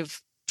kind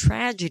of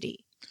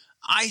tragedy?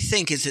 I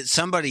think it's that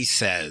somebody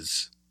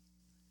says,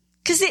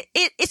 because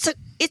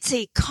it's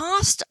a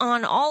cost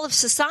on all of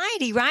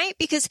society, right?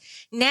 Because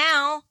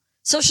now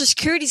Social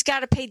Security's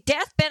got to pay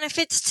death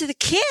benefits to the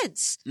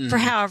kids for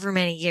however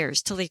many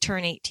years till they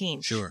turn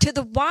 18. Sure. To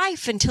the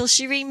wife until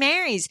she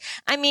remarries.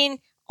 I mean,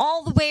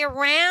 all the way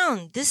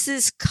around, this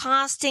is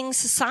costing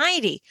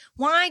society.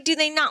 Why do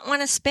they not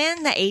want to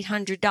spend the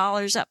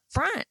 $800 up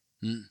front?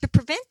 to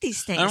prevent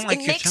these things. I don't like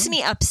it makes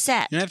me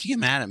upset. You don't have to get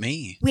mad at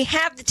me. We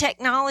have the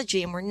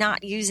technology and we're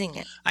not using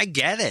it. I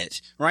get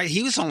it, right?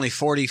 He was only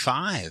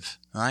 45,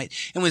 right?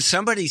 And when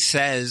somebody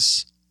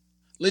says,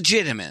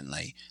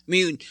 legitimately, I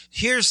mean,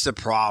 here's the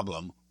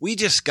problem. We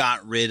just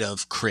got rid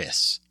of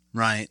Chris,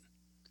 right?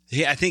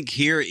 I think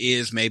here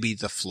is maybe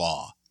the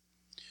flaw.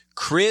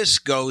 Chris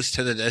goes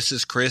to this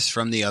is Chris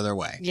from The Other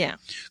Way. Yeah.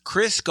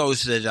 Chris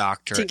goes to the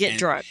doctor to get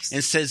drugs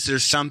and says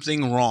there's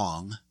something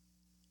wrong.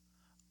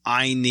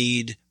 I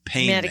need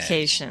pain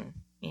medication.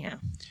 Yeah.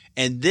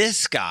 And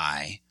this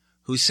guy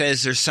who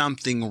says there's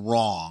something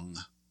wrong,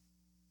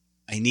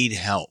 I need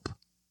help.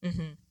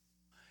 Mm-hmm.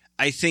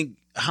 I think,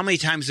 how many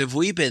times have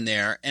we been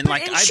there? And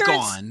I've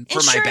gone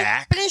for my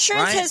back. But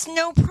insurance has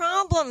no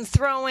problem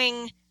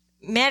throwing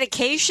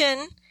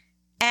medication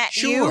at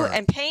you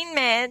and pain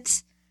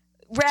meds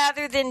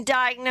rather than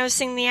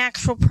diagnosing the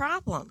actual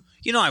problem.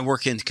 You know, I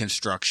work in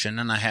construction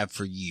and I have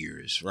for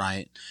years,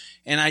 right?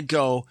 And I'd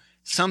go,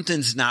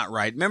 something's not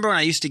right. Remember when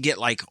I used to get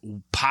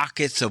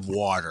pockets of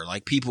water,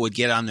 like people would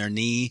get on their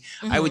knee?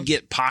 Mm-hmm. I would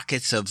get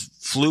pockets of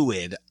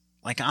fluid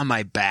on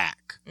my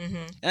back.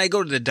 Mm-hmm. And I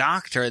go to the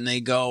doctor and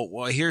they go,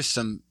 well, here's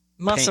some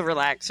muscle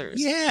relaxers.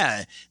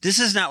 Yeah. This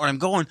is not what I'm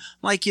going.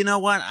 You know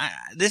what?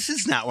 This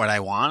is not what I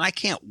want. I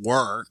can't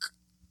work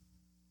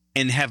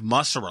and have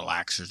muscle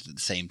relaxers at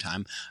the same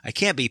time. I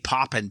can't be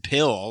popping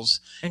pills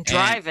and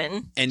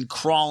driving and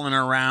crawling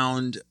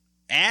around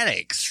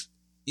attics.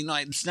 You know,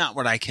 it's not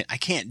what I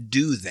can't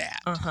do that.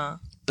 Uh-huh.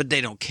 But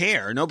they don't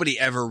care. Nobody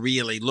ever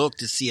really looked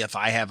to see if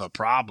I have a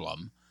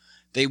problem.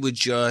 They would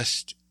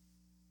just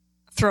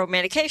throw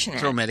medication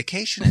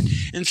in.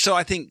 And so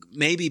I think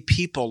maybe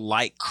people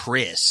like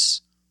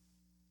Chris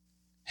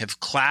have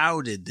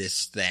clouded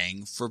this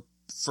thing for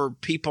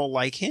people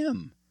like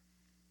him.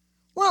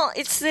 Well,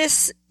 it's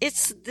this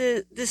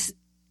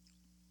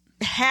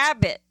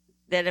habit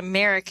that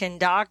American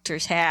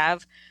doctors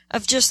have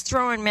of just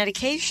throwing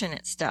medication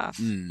at stuff,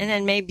 and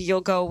then maybe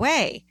you'll go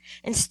away,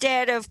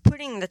 instead of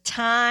putting the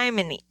time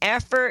and the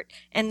effort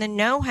and the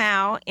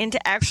know-how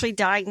into actually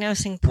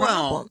diagnosing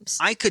problems.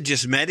 Well, I could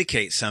just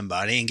medicate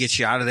somebody and get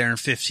you out of there in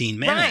 15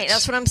 minutes. Right,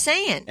 that's what I'm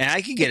saying. And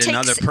I could get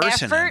another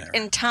person in there. Effort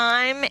and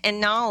time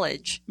and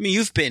knowledge. I mean,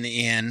 you've been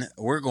in,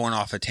 we're going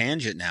off a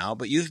tangent now,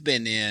 but you've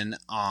been in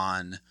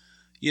on,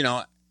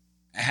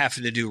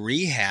 having to do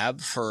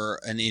rehab for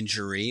an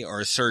injury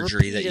or a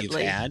surgery that you've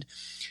had.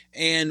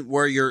 And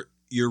where you're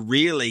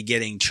really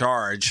getting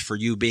charged for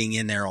you being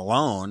in there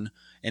alone,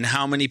 and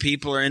how many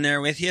people are in there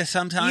with you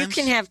sometimes?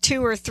 You can have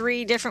 2 or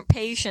 3 different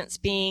patients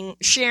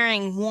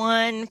sharing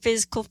one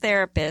physical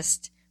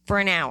therapist for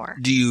an hour.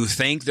 Do you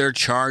think they're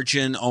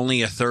charging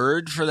only a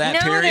third for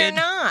that period? No, they're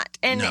not.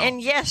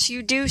 And yes,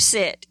 you do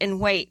sit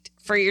and wait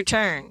for your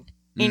turn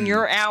in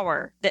your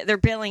hour that they're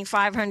billing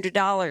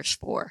 $500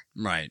 for.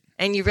 Right.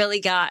 And you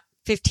really got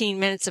 15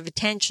 minutes of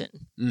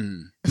attention.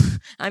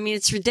 I mean,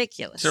 it's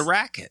ridiculous. It's a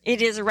racket.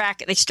 It is a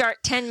racket. They start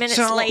 10 minutes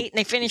late and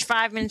they finish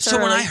 5 minutes early.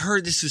 So when I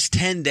heard this was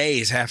 10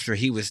 days after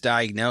he was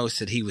diagnosed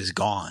that he was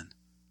gone,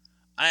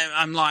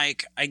 I'm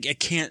like, I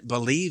can't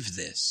believe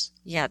this.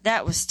 Yeah,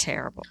 that was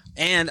terrible.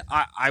 And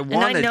I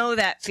know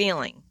that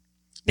feeling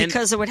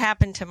because of what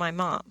happened to my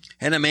mom.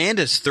 And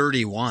Amanda's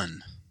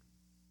 31.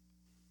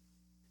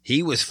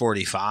 He was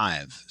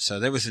 45. So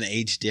there was an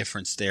age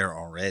difference there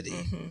already.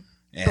 Mm-hmm.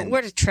 But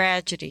what a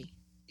tragedy.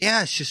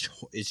 Yeah, it's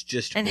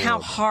just and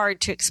horrible. How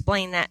hard to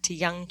explain that to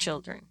young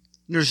children.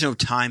 There's no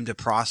time to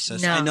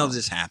process. No. I know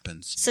this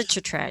happens. Such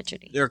a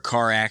tragedy. There are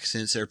car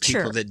accidents. There are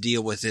people that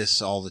deal with this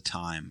all the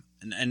time.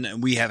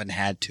 And we haven't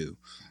had to.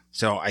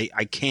 So I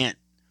can't.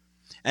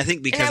 I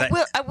think because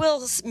I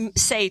will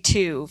say,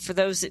 too, for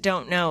those that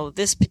don't know,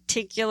 this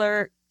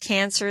particular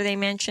cancer they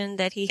mentioned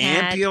that he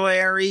had.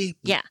 Ampullary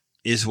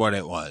is what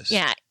it was.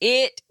 Yeah,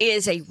 it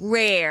is a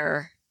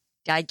rare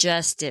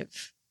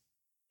digestive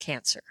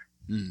cancer.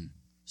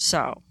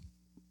 So,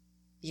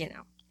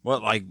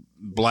 What, like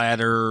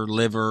bladder,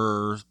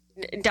 liver,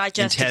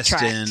 digestive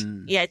intestine?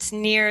 Tract. Yeah, it's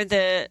near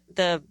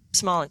the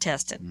small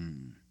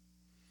intestine.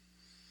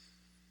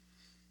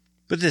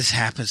 But this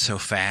happens so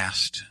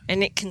fast.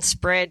 And it can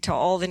spread to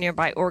all the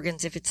nearby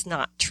organs if it's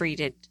not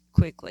treated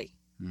quickly.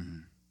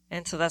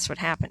 And so that's what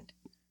happened.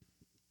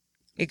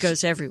 It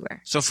goes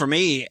everywhere. So for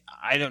me,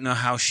 I don't know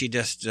how she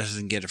just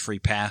doesn't get a free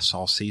pass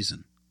all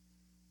season.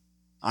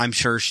 I'm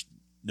sure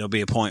there'll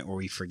be a point where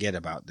we forget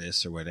about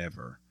this or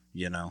whatever,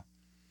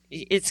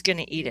 It's going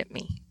to eat at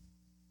me.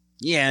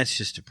 Yeah, it's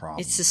just a problem.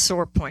 It's a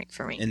sore point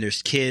for me. And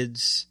there's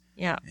kids.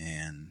 Yeah.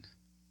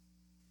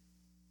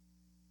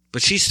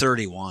 But she's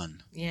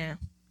 31. Yeah.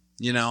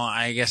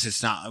 I guess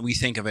it's not, we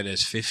think of it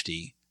as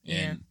 50.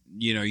 And,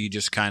 you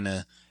just kind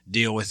of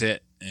deal with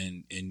it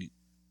and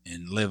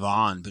live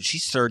on. But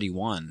she's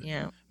 31.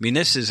 Yeah. I mean,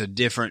 this is a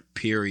different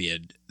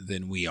period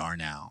than we are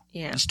now.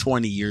 Yeah. It's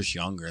 20 years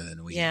younger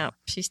than we are. Yeah.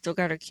 She's still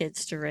got her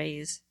kids to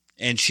raise.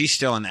 And she's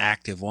still an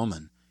active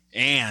woman.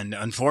 And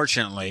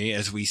unfortunately,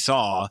 as we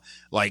saw,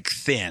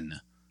 thin,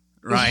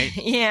 right?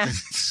 Yeah.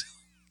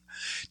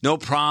 No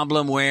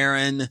problem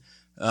wearing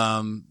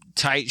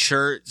tight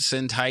shirts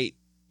and tight,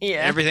 Yeah.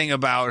 Everything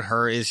about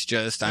her is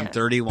just, I'm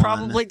 31.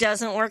 Probably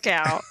doesn't work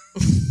out.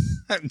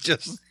 I'm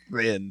just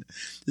thin.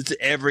 It's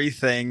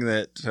everything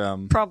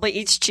that... Probably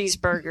eats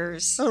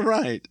cheeseburgers. Oh,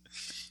 right.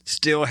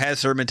 Still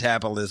has her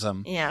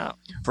metabolism. Yeah.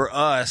 For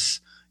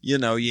us, you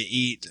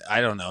eat, I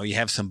don't know, you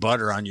have some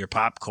butter on your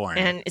popcorn.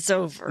 And it's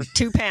over.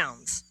 2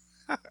 pounds.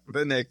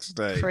 The next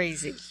day.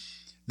 Crazy.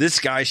 This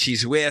guy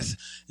she's with.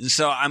 And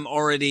so I'm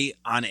already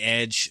on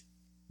edge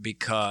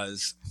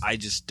because I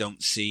just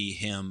don't see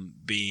him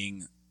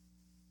being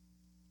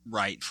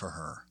right for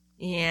her.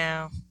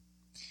 Yeah.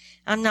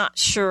 I'm not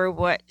sure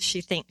what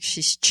she thinks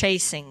she's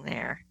chasing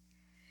there.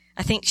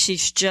 I think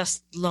she's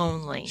just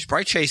lonely. She's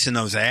probably chasing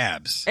those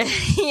abs.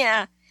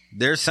 Yeah.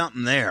 There's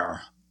something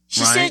there.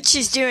 She said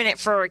she's doing it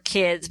for her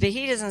kids, but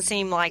he doesn't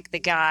seem like the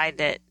guy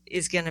that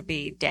is going to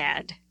be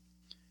dad.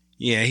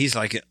 Yeah, he's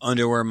like an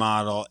underwear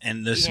model.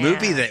 And this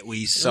movie that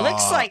we saw...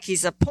 Looks like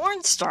he's a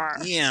porn star.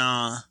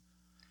 Yeah.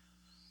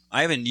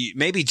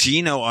 Maybe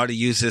Gino ought to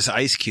use this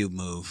Ice Cube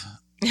move.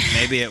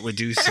 Maybe it would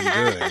do some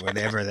good,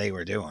 whatever they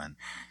were doing.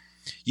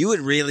 You would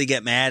really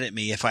get mad at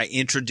me if I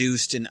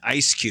introduced an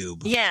Ice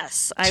Cube.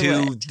 Yes, I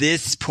would. To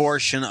this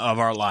portion of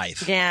our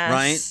life. Yes.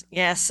 Right?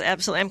 Yes,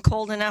 absolutely. I'm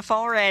cold enough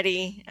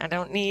already. I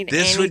don't need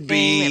anything would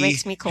be, that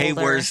makes me colder. Hey,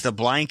 where's the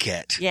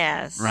blanket?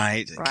 Yes.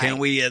 Right? Can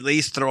we at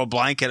least throw a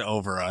blanket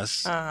over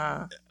us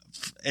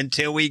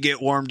until we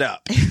get warmed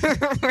up?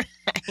 Right.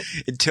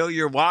 Until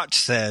your watch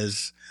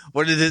says,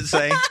 what did it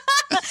say?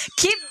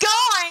 Keep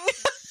going.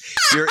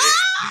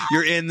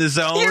 You're in the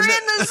zone. You're in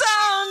the zone.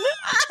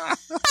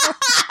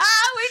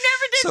 We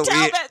never did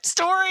tell that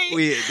story.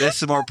 This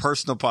is a more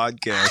personal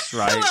podcast,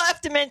 right? We'll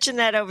have to mention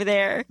that over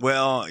there.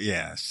 Well,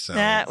 yes. So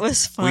that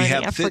was funny. We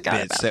have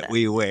Fitbits that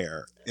we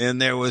wear.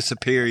 And there was a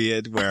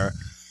period where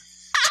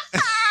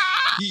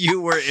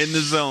you were in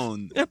the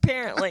zone.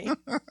 Apparently.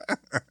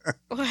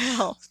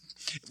 Well.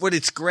 What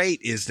it's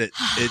great is that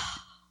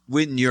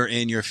when you're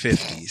in your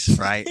 50s,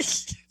 right?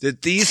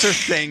 That these are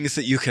things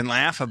that you can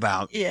laugh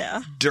about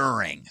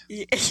during.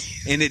 Yeah.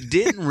 And it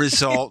didn't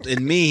result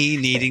in me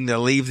needing to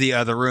leave the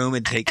other room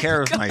and take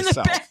care of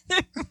myself.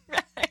 Right.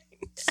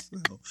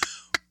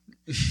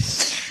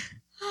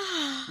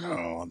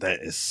 Oh,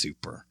 that is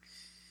super.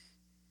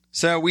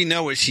 So we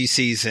know what she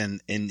sees in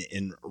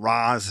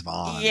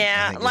Rosvon.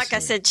 Yeah, like I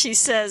said, she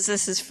says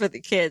this is for the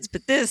kids,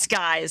 but this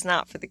guy is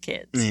not for the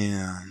kids.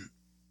 Yeah.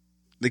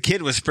 The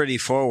kid was pretty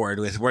forward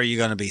with where you're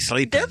going to be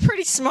sleeping. They're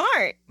pretty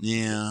smart.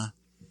 Yeah.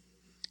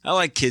 I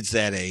like kids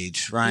that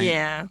age, right?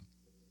 Yeah.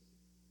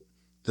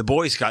 The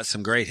boy's got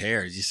some great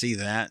hair. Did you see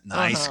that?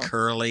 Nice,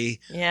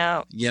 curly.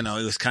 Yeah. It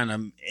was kind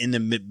of in the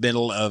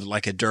middle of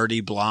like a dirty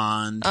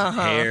blonde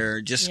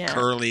hair, just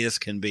curly as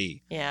can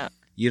be. Yeah.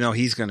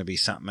 He's going to be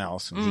something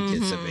else when he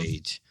gets of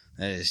age.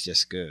 That is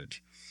just good.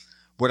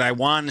 What I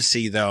want to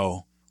see,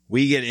 though,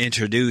 we get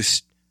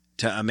introduced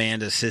to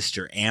Amanda's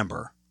sister,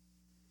 Amber.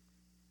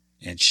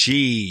 And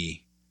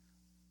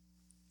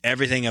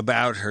everything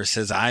about her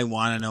says, I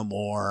want to know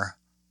more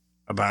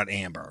about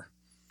Amber.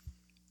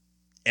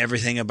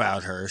 Everything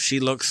about her. She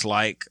looks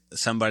like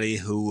somebody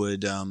who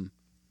would, I'm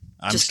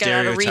just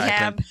stereotyping. Got out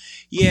of rehab.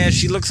 Yeah,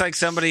 she looks like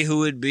somebody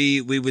who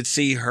we would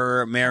see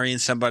her marrying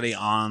somebody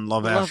on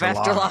Love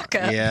After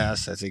Lockup.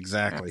 Yes, that's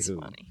exactly who.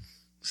 Funny.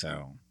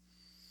 So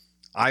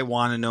I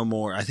want to know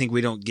more. I think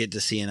we don't get to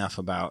see enough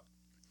about,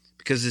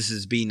 because this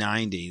is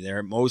B90.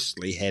 They're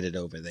mostly headed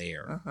over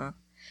there.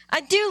 I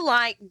do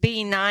like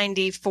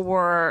B90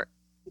 for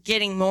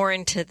getting more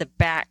into the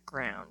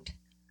background,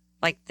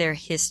 like their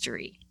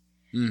history.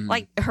 Mm-hmm.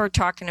 Like her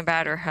talking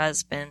about her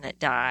husband that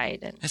died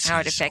and how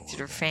it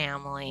affected her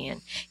family.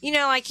 And,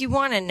 like you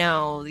want to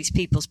know these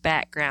people's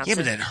backgrounds. Yeah,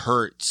 but that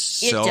hurts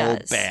so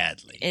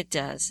badly. It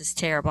does. It's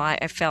terrible.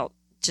 I felt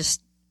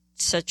just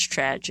such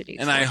tragedy.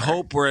 And I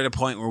hope we're at a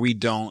point where we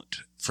don't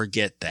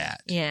forget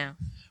that. Yeah.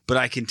 But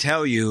I can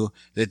tell you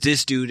that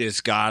this dude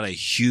has got a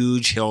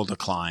huge hill to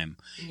climb.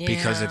 Yeah.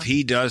 Because if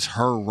he does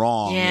her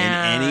wrong in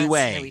any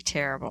way. It's going to be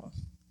terrible.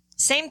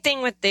 Same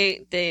thing with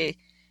the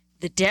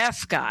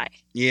deaf guy.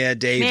 Yeah,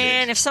 David.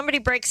 Man, if somebody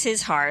breaks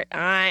his heart,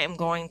 I am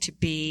going to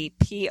be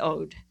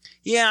PO'd.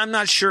 Yeah, I'm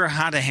not sure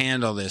how to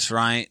handle this,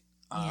 right?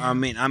 Yeah. I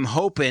mean, I'm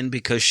hoping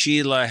because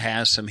Sheila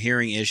has some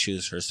hearing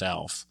issues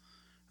herself.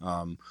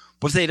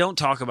 What they don't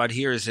talk about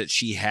here is that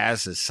she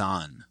has a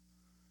son.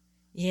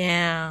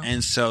 Yeah.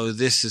 And so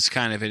this is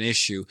kind of an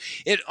issue.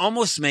 It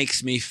almost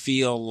makes me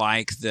feel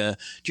like do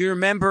you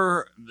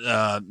remember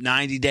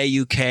 90 Day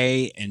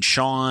UK and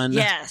Sean?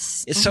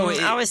 Yes. So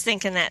I was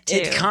thinking that too.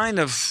 It kind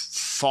of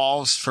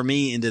falls for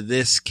me into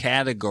this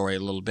category a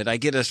little bit. I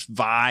get a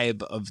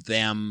vibe of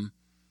them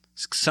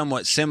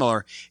somewhat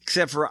similar,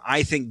 except for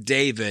I think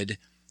David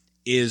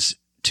is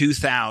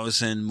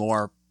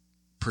 2,000%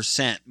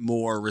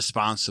 more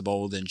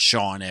responsible than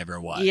Sean ever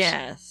was.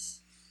 Yes.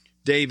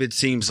 David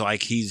seems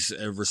like he's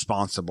a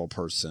responsible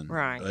person,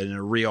 right? And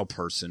a real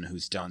person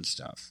who's done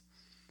stuff.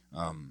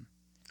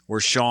 Where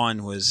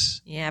Sean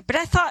was, yeah. But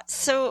I felt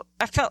so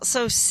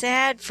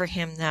sad for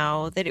him,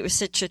 though, that it was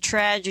such a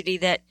tragedy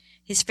that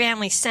his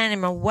family sent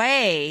him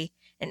away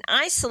and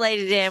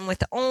isolated him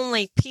with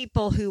only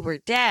people who were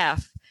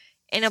deaf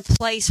in a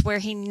place where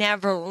he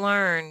never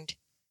learned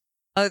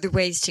other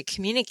ways to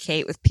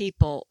communicate with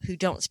people who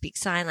don't speak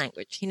sign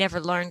language. He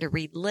never learned to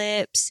read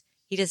lips.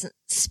 He doesn't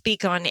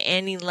speak on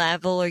any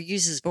level or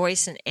use his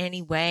voice in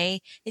any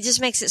way. It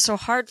just makes it so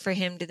hard for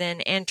him to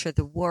then enter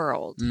the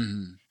world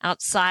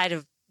outside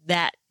of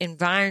that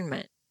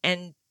environment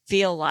and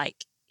feel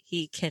like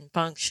he can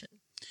function.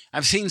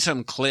 I've seen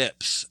some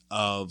clips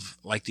of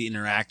like the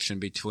interaction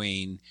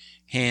between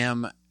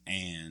him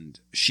and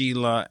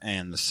Sheila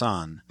and the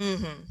son.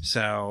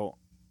 So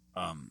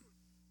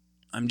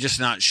I'm just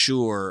not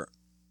sure,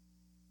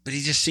 but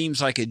he just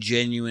seems like a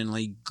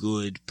genuinely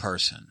good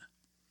person.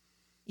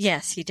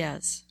 Yes, he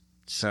does.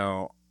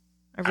 So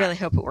I really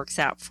hope it works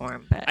out for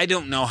him. But I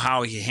don't know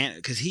how he handled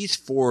it because he's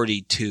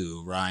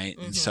 42, right?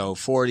 And so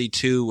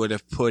 42 would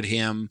have put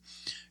him,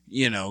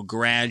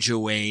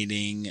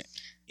 graduating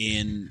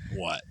in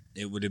what?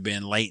 It would have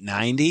been late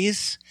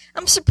 90s.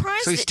 I'm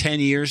surprised. So he's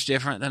 10 years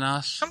different than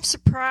us. I'm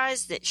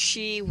surprised that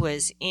she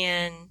was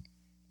in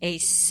a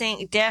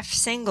deaf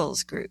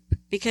singles group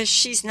because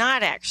she's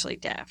not actually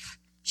deaf.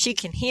 She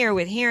can hear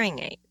with hearing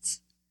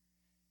aids.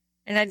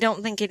 And I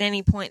don't think at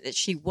any point that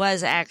she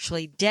was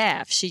actually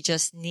deaf. She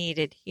just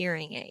needed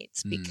hearing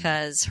aids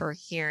because her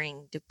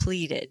hearing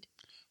depleted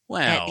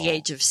at the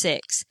age of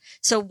 6.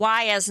 So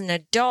why, as an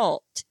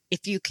adult,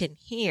 if you can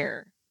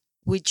hear,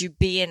 would you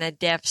be in a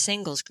deaf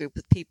singles group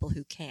with people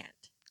who can't?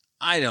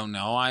 I don't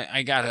know.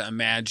 I got to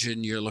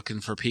imagine you're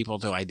looking for people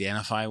to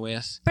identify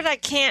with. But I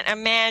can't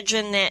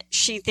imagine that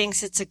she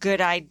thinks it's a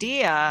good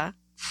idea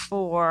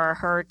for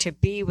her to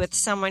be with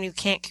someone who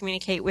can't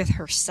communicate with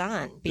her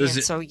son, being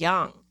so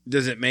young.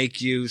 Does it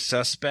make you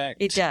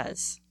suspect? It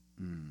does.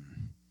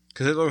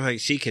 Because it looks like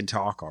she can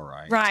talk all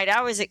right. Right.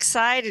 I was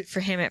excited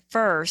for him at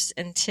first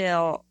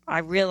until I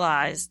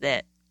realized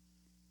that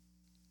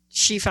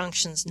she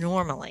functions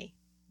normally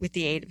with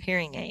the aid of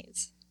hearing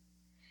aids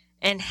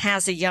and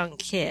has a young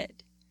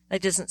kid.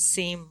 That doesn't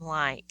seem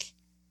like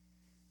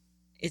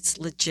it's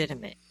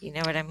legitimate. You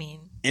know what I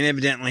mean? And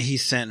evidently he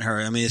sent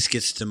her, this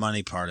gets the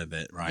money part of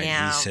it, right?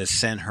 Yeah. He says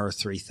sent her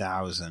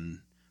 $3,000,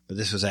 but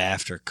this was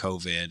after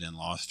COVID and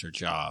lost her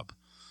job.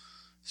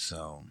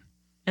 So.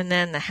 And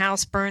then the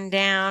house burned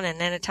down and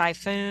then a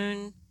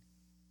typhoon.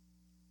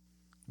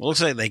 Well, it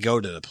looks like they go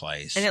to the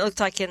place. And it looked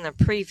like in the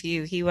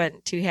preview he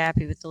wasn't too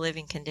happy with the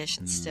living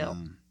conditions still.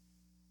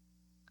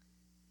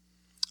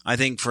 I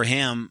think for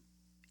him,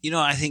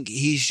 I think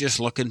he's just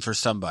looking for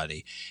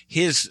somebody.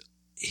 His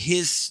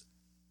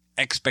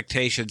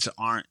expectations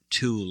aren't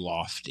too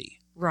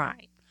lofty.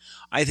 Right.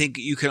 I think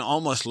you can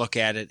almost look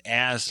at it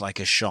as like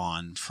a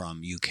Sean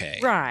from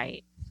UK.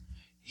 Right.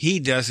 He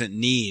doesn't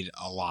need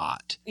a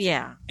lot.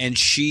 Yeah. And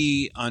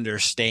she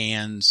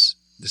understands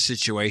the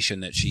situation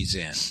that she's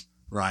in,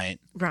 right?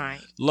 Right.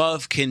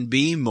 Love can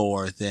be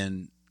more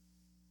than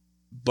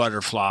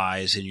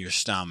butterflies in your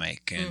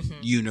stomach and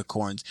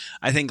unicorns.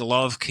 I think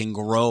love can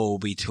grow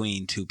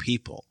between two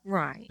people.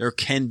 Right. There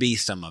can be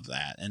some of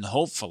that. And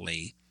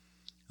hopefully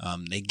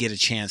they get a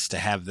chance to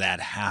have that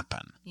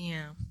happen.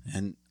 Yeah.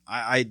 And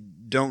I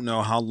don't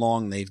know how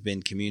long they've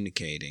been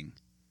communicating,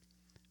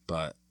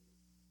 but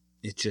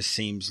it just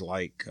seems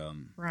like...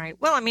 right.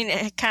 Well,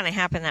 it kind of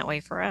happened that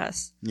way for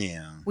us.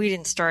 Yeah. We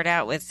didn't start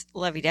out with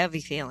lovey-dovey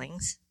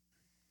feelings.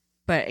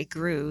 But it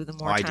grew the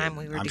more time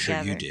we were together.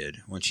 I'm sure you did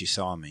when she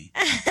saw me.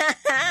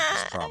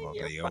 It's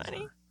probably over.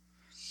 Funny.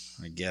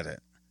 I get it.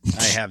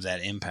 I have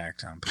that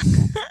impact on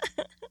people.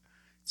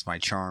 It's my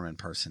charm and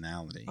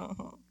personality.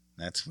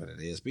 That's what it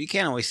is. But you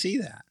can't always see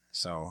that.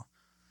 So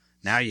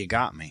now you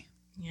got me.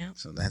 Yeah.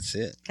 So that's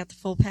it. Got the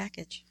full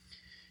package.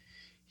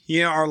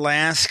 Our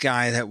last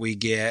guy that we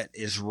get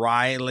is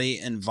Riley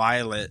and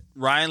Violet.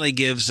 Riley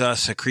gives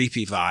us a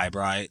creepy vibe,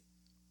 right?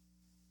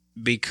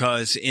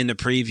 Because in the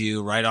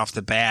preview, right off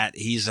the bat,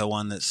 he's the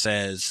one that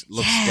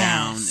looks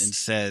down and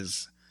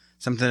says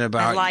something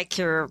about... I like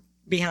your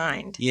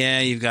behind.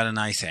 Yeah, you've got a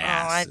nice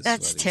ass. Oh,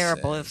 that's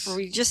terrible. If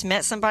you just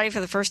met somebody for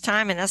the first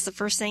time and that's the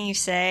first thing you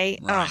say,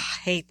 right. I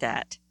hate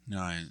that.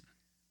 Right.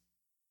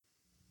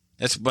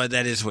 But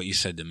that is what you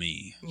said to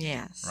me.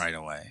 Yes. Right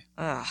away.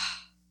 Ugh.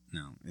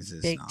 No, it's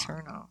big not.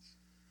 turn off.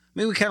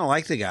 We kind of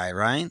like the guy,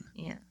 right?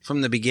 Yeah.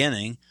 From the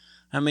beginning.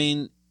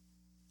 We're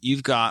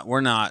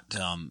not...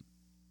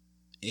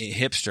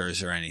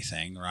 hipsters or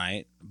anything,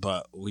 right?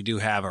 But we do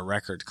have a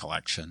record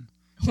collection.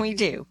 We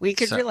do. We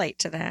could relate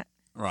to that.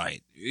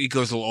 Right. He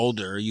goes a little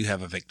older. You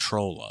have a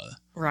Victrola.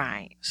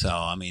 Right. So,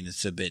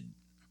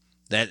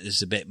 that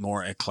is a bit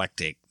more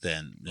eclectic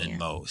than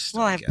most.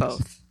 Well, I have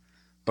both.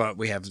 But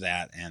we have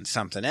that and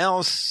something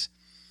else.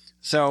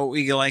 So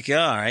we go like, all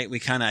right, we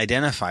kind of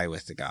identify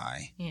with the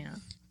guy. Yeah.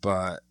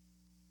 But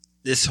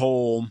this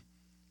whole,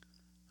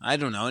 I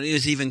don't know, it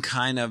was even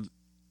kind of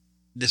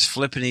this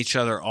flipping each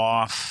other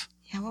off.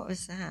 Yeah, what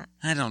was that?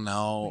 I don't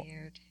know.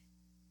 Weird.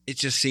 It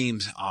just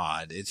seems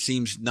odd. It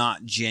seems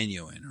not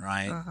genuine,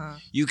 right?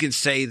 You can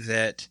say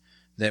that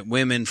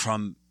women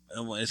from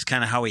it's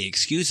kind of how he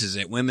excuses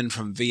it. Women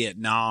from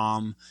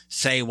Vietnam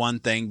say one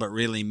thing but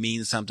really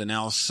mean something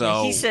else.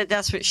 So he said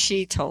that's what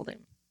she told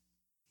him.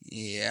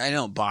 Yeah, I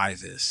don't buy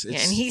this. Yeah,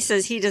 and he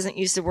says he doesn't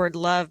use the word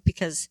love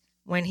because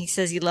when he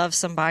says he loves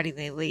somebody,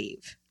 they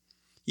leave.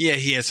 Yeah,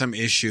 he had some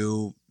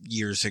issue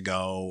years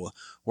ago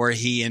where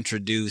he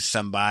introduced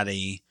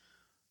somebody,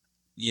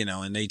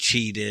 and they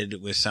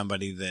cheated with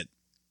somebody that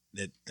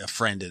a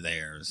friend of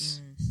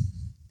theirs.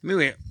 I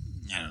mean,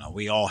 I don't know.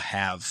 We all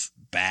have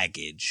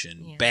baggage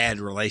and bad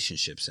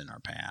relationships in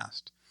our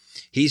past.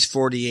 He's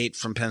 48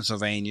 from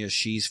Pennsylvania.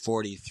 She's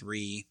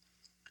 43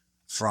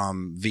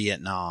 from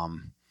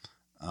Vietnam.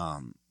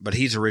 But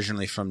he's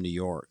originally from New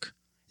York.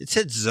 It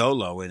said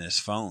Zolo in his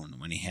phone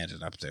when he had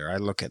it up there. I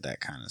look at that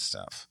kind of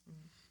stuff.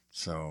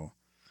 So,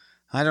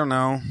 I don't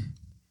know.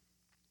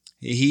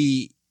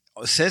 He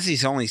says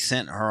he's only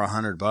sent her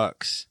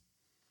 $100,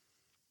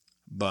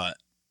 but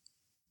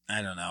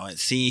I don't know.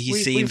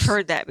 We've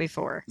heard that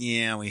before.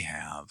 Yeah, we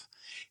have.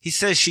 He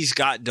says she's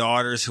got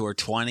daughters who are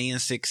 20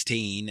 and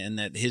 16, and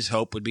that his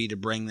hope would be to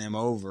bring them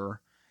over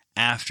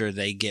after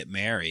they get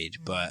married.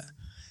 But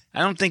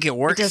I don't think it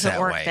works that way. It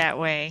doesn't work that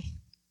way.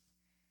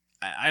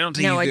 I don't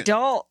think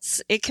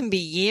adults, it can be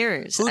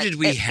years. Who did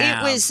we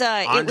have?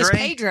 It was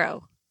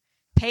Pedro.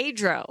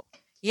 Pedro.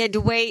 You had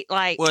to wait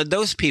Well,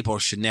 those people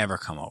should never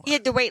come over. You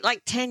had to wait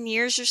 10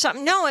 years or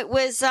something. No, it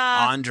was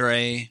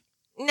Andre.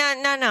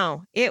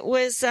 No. It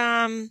was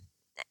Lexi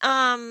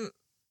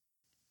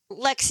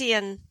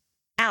and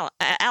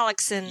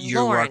Alex and you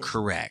Lauren. You are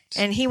correct.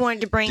 And he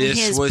wanted to bring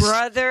his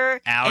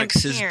brother.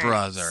 Alex's and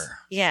brother.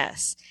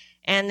 Yes.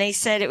 And they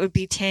said it would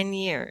be 10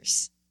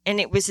 years. And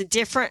it was a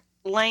different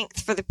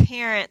length for the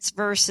parents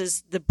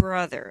versus the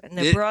brother. And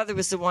the brother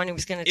was the one who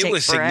was going to take forever. It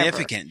was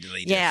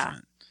significantly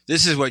different.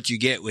 This is what you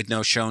get with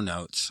no show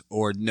notes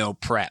or no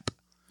prep.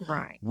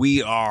 Right.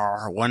 We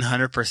are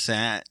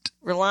 100%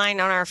 relying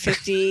on our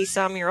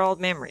 50-some-year-old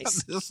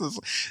memories. This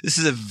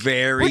is a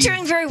very... We're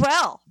doing very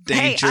well.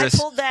 Dangerous. Hey, I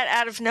pulled that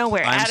out of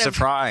nowhere. I'm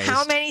surprised.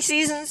 How many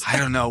seasons? I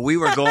don't know.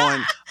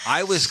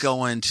 I was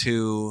going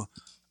to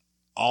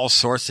all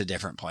sorts of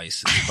different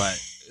places, but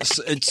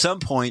at some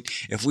point,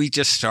 if we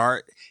just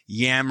start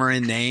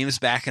yammering names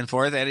back and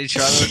forth at each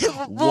other,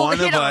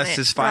 one of us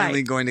is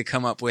finally going to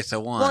come up with a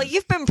one. Well,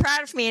 you've been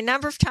proud of me a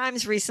number of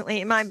times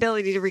recently in my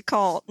ability to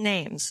recall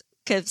names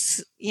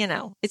because,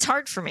 it's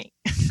hard for me.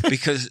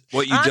 Because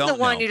what you I'm don't know. I'm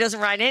the one who doesn't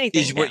write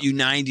anything is down. What you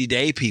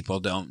 90-day people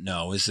don't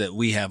know is that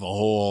we have a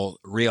whole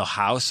Real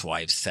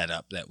Housewives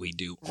setup that we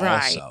do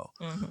also.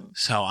 Mm-hmm.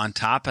 So on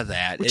top of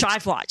that. Which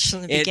I've watched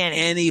from the beginning.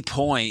 At any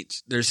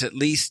point, there's at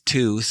least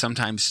 2,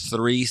 sometimes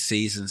 3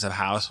 seasons of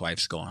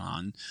Housewives going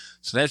on.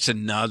 So that's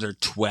another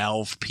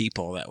 12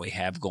 people that we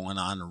have going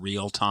on in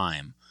real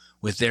time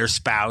with their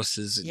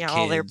spouses and kids.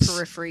 All their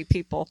periphery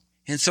people.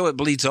 And so it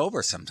bleeds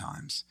over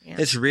sometimes. Yeah.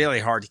 It's really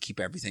hard to keep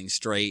everything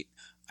straight.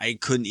 I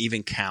couldn't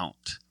even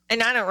count.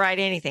 And I don't write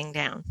anything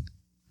down.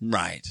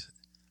 Right.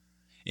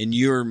 And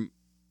you're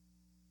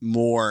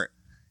more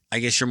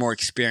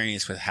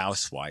experienced with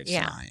Housewives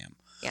than I am.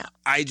 Yeah.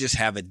 I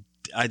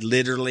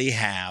literally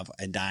have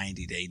a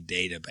 90-day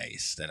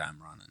database that I'm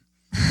running.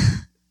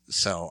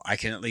 So I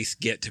can at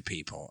least get to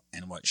people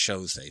and what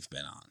shows they've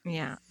been on.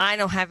 Yeah. I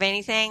don't have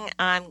anything.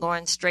 I'm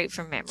going straight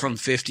from memory. From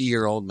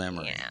 50-year-old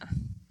memory. Yeah.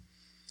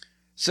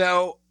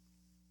 So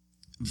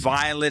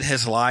Violet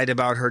has lied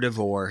about her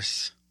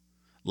divorce,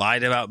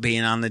 lied about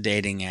being on the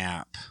dating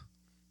app.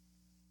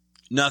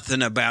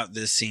 Nothing about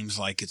this seems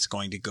like it's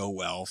going to go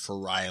well for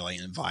Riley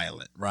and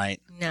Violet,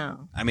 right?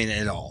 No. I mean,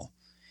 at all.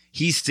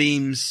 He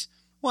seems,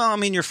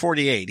 you're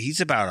 48. He's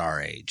about our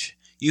age.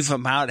 You've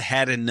about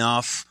had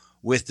enough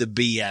with the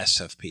BS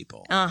of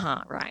people.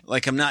 Right.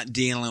 Like, I'm not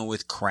dealing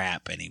with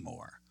crap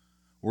anymore.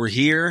 We're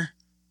here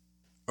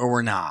or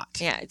we're not.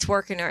 Yeah, it's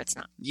working or it's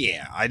not.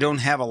 Yeah, I don't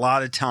have a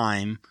lot of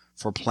time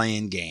for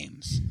playing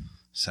games.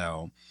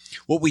 So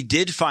what we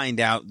did find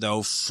out,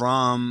 though,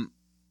 from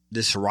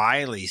this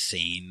Riley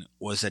scene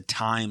was a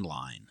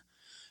timeline.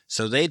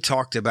 So they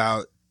talked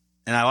about,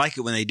 and I like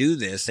it when they do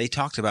this, they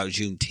talked about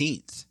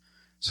Juneteenth.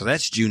 So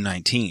that's June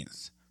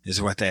 19th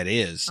is what that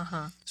is.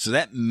 So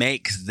that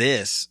makes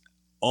this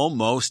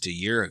almost a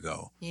year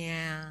ago.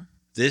 Yeah.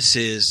 This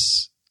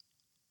is,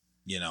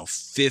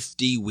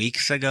 50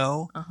 weeks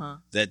ago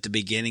that the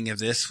beginning of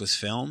this was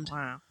filmed.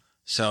 Wow.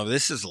 So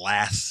this is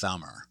last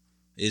summer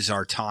is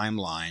our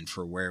timeline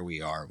for where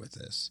we are with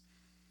this.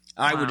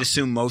 I would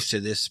assume most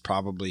of this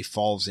probably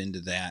falls into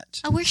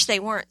that. I wish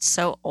they weren't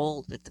so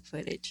old with the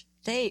footage.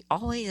 They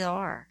always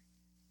are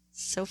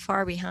so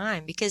far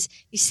behind because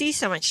you see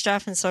so much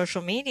stuff in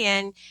social media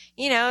and,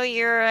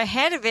 you're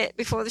ahead of it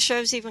before the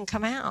shows even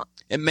come out.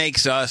 It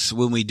makes us,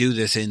 when we do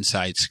this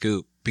Inside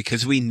Scoop,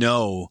 because we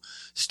know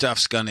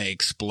stuff's going to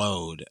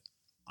explode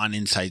on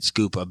Inside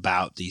Scoop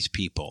about these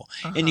people.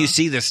 And you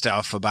see the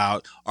stuff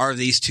about, are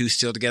these two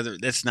still together?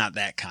 That's not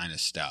that kind of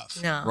stuff.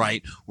 No.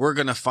 Right? We're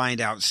going to find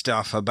out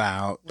stuff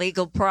about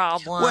legal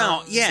problems.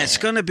 Well, yeah, it's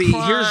going to be,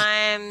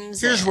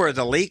 crimes here's where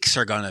the leaks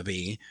are going to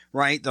be,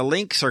 right? The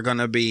leaks are going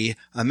to be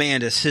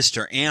Amanda's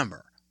sister,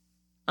 Amber.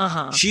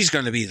 she's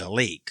going to be the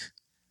leak.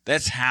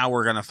 That's how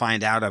we're going to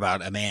find out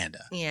about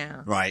Amanda.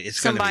 Yeah. Right. It's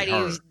somebody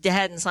going to be who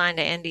hadn't signed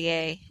an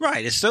NDA.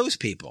 Right. It's those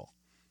people.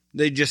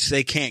 They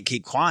can't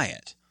keep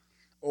quiet.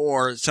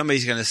 Or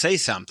somebody's going to say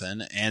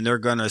something and they're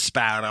going to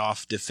spout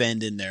off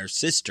defending their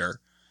sister,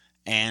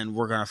 and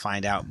we're going to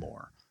find out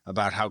more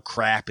about how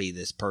crappy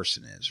this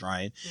person is,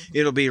 right? Mm-hmm.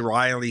 It'll be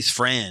Riley's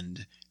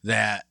friend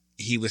that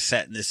he was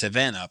setting this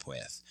event up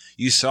with.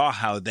 You saw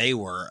how they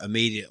were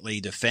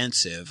immediately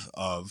defensive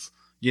of,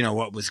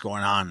 what was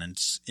going on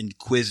and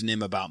quizzing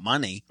him about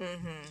money.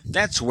 Mm-hmm.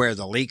 That's where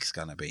the leak's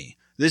going to be.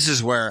 This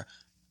is where,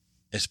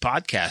 as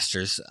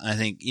podcasters, I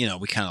think,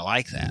 we kind of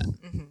like that.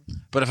 Mm-hmm.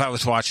 But if I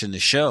was watching the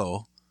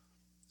show,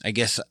 I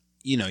guess,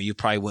 you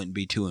probably wouldn't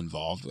be too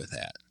involved with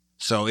that.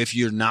 So if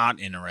you're not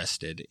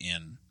interested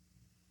in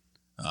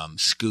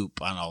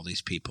scoop on all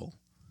these people,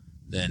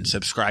 then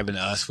subscribing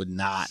to us would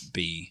not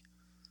be.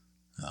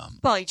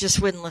 Well, you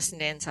just wouldn't listen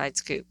to Inside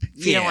Scoop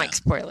if you don't like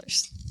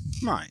spoilers.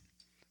 Right.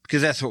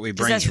 Because that's what we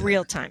bring. That's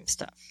real-time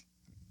stuff.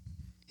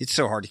 It's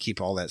so hard to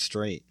keep all that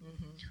straight.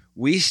 Mm-hmm.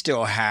 We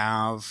still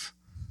have,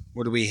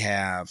 what do we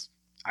have?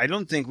 I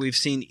don't think we've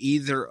seen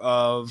either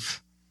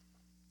of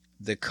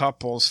the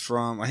couples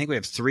from, I think we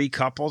have 3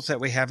 couples that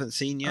we haven't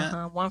seen yet.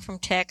 One from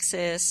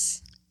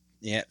Texas.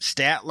 Yeah.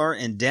 Statler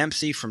and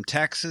Dempsey from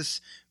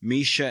Texas.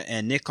 Misha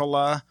and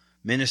Nicola,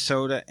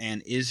 Minnesota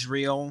and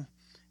Israel.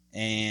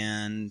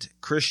 And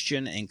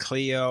Christian and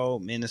Cleo,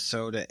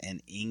 Minnesota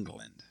and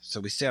England. So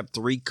we still have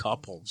 3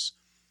 couples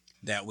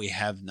that we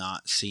have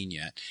not seen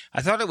yet.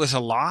 I thought it was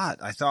a lot.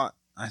 I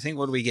think,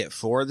 what do we get,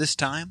 4 this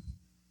time?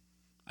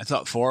 I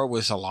thought 4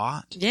 was a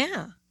lot.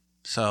 Yeah.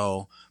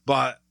 So,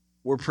 but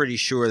we're pretty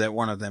sure that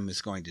one of them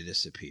is going to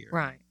disappear.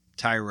 Right.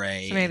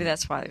 Tyree. So maybe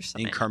that's why there's so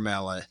many. And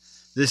Carmela.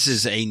 This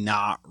is a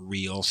not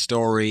real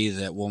story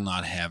that will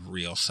not have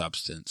real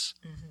substance.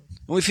 Mm-hmm.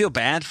 And we feel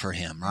bad for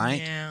him,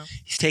 right? Yeah.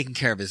 He's taking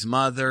care of his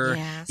mother.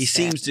 Yeah, he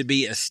seems to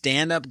be a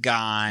stand-up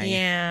guy.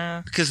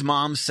 Yeah. Because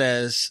mom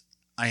says,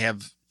 I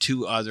have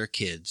 2 other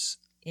kids.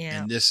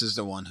 Yeah. And this is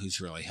the one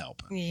who's really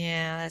helping.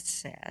 Yeah, that's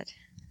sad.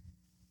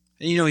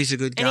 And he's a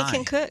good guy. And he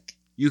can cook.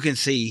 You can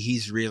see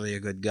he's really a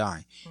good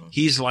guy. Mm-hmm.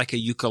 He's like a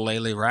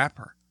ukulele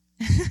rapper.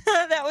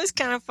 That was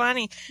kind of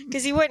funny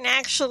because he wouldn't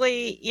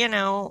actually,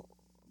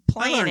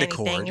 playing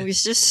anything. He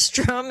was just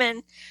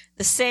strumming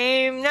the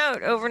same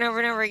note over and over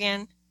and over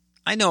again.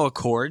 I know a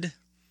chord.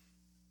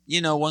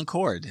 One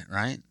chord,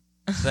 right?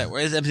 I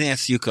think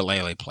that's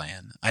ukulele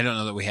playing. I don't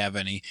know that we have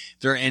any. If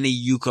there are any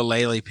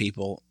ukulele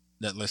people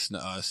that listen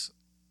to us,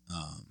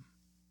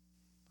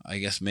 I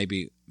guess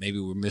maybe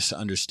we're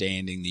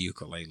misunderstanding the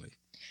ukulele.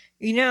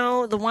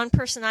 The one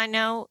person I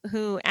know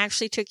who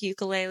actually took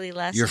ukulele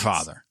lessons. Your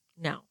father?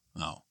 No.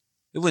 Oh.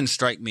 It wouldn't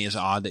strike me as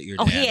odd that your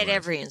dad he had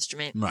every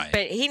instrument. Right.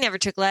 But he never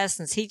took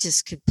lessons. He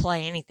just could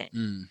play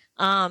anything.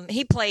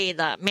 He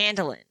played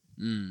mandolin.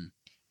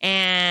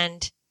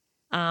 And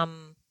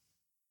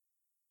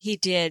he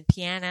did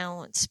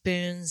piano and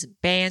spoons and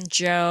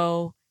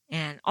banjo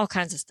and all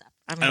kinds of stuff.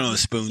 I don't know if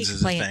spoons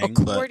is a thing.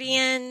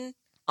 Accordion.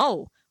 But...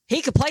 Oh,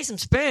 he could play some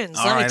spoons.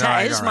 Let me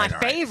tell you. This is my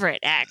favorite,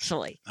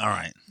 actually. All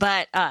right.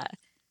 But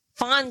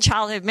fond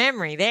childhood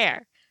memory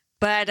there.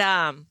 But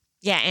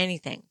yeah,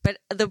 anything. But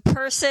the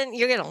person,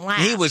 you're going to laugh.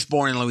 He was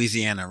born in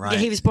Louisiana, right? Yeah,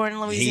 he was born in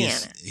Louisiana.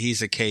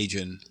 He's a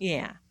Cajun.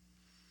 Yeah.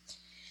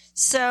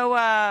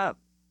 So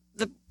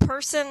the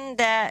person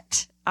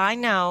that I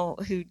know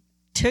who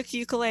took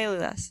ukulele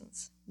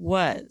lessons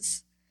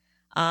was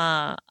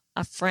a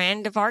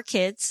friend of our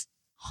kids,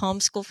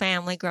 homeschool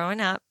family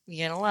growing up.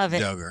 You're going to love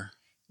it. Duggar.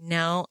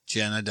 No.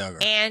 Jenna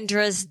Duggar.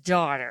 Andra's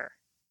daughter.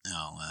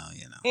 Oh, well,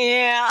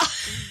 Yeah.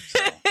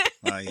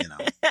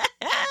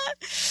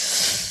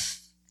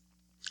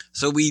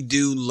 So we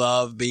do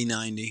love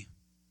B90.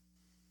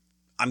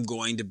 I'm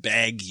going to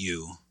beg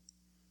you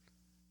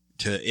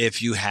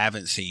if you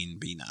haven't seen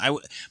B90.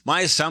 My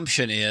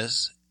assumption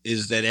is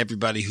that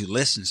everybody who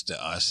listens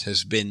to us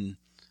has been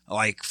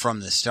like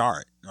from the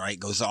start, right?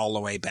 Goes all the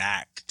way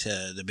back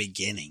to the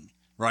beginning,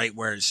 right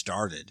where it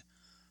started.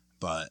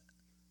 But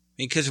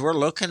because we're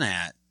looking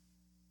at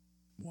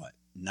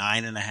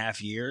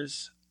 9.5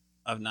 years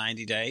of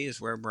 90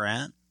 days where we're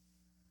at.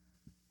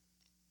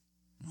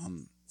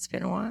 It's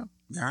been a while.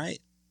 All right.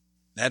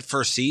 That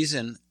first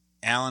season,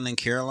 Alan and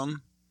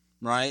Carolyn,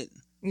 right?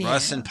 Yeah.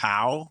 Russ and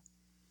Powell.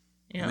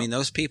 Yeah. I mean,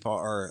 those people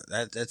are,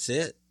 that's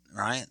it,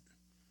 right?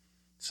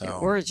 So their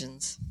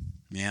origins.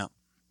 Yeah.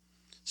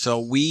 So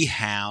we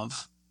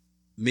have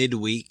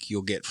midweek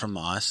you'll get from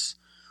us.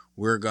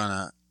 We're going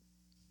to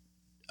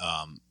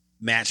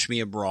Match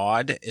Me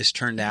Abroad has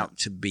turned out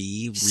to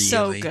be really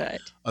so good.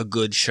 A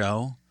good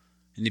show.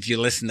 And if you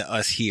listen to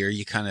us here,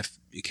 you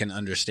can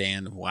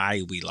understand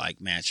why we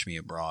like Match Me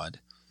Abroad.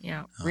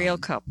 Yeah, real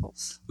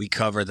couples. We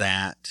cover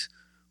that.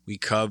 We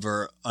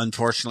cover,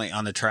 unfortunately,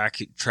 on the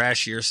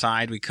trashier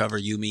side, we cover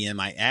You, Me, and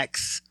My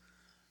Ex.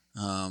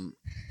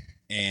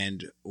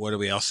 And what do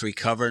we else we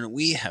cover? And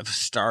we have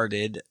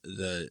started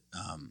the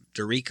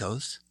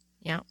Doricos.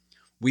 Yeah.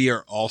 We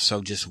are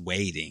also just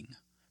waiting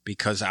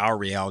because our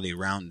Reality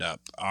Roundup,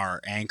 our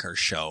anchor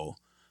show,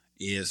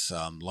 is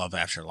Love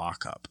After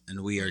Lockup,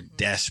 and we are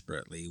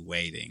desperately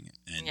waiting.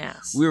 And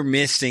yes. We're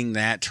missing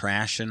that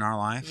trash in our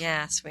life.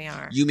 Yes, we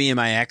are. You, Me, and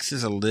My Ex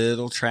is a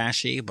little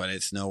trashy, but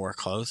it's nowhere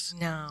close.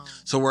 No.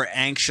 So we're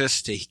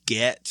anxious to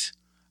get,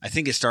 I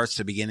think it starts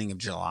the beginning of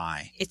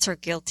July. It's our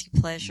guilty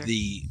pleasure.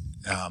 The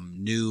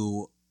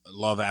new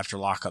Love After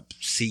Lockup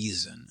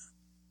season.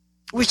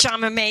 Which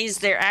I'm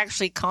amazed they're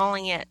actually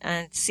calling it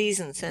a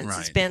season since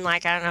It's been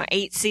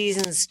 8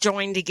 seasons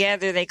joined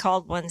together. They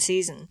called one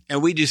season.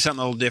 And we do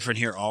something a little different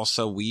here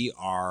also. We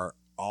are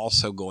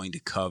also going to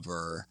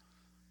cover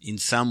in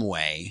some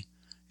way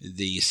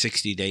the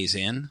 60 Days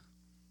In.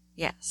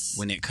 Yes.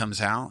 When it comes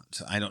out.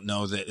 I don't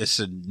know that it's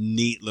a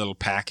neat little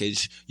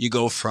package. You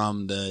go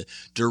from the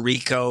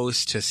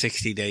Doricos to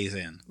 60 Days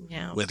In.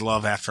 Yeah. With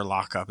Love After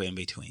Lockup in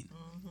between.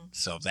 Mm-hmm.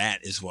 So that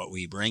is what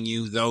we bring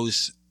you.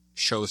 Those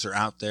shows are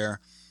out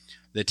there.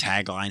 The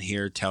tagline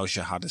here tells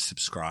you how to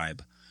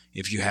subscribe.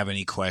 If you have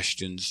any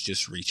questions,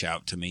 just reach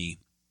out to me.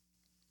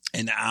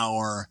 And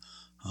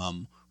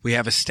we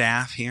have a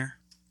staff here.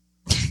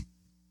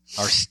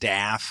 Our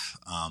staff,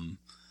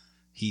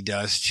 he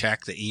does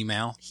check the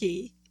email.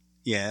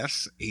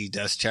 Yes, he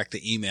does check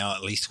the email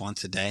at least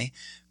once a day,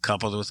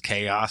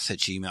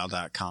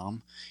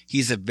 coupledwithchaos@gmail.com.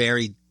 He's a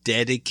very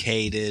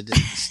dedicated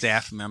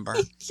staff member.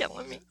 He's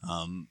killing me.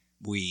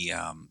 We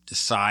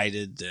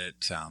decided that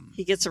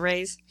he gets a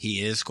raise.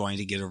 He is going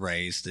to get a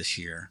raise this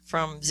year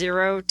from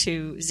 0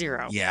 to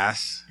 0.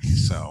 Yes,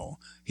 so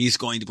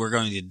we're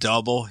going to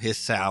double his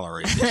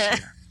salary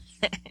this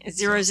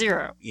year.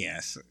 0.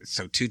 Yes,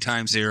 so 2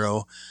 times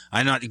 0.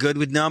 I'm not good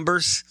with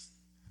numbers,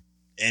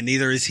 and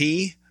neither is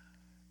he.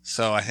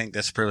 So I think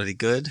that's pretty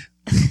good.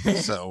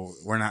 So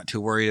we're not too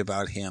worried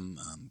about him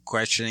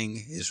questioning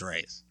his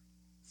raise.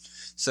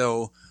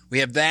 So we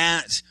have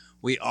that.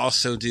 We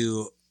also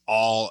do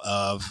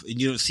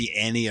you don't see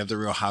any of the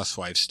Real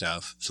Housewife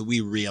stuff. So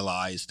we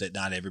realize that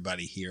not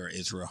everybody here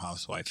is Real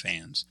Housewife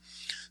fans.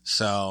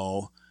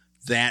 So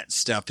that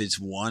stuff is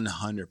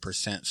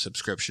 100%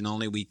 subscription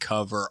only. We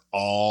cover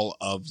all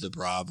of the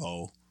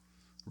Bravo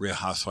Real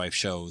Housewife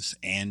shows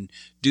and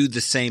do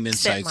the same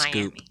inside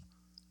scoop.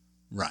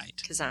 Right.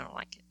 Because I don't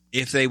like it.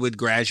 If they would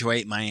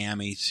graduate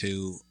Miami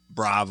to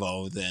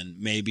Bravo, then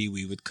maybe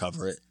we would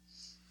cover it.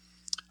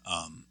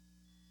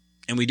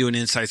 And we do an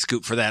inside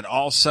scoop for that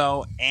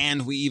also.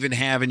 And we even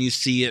have, and you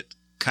see it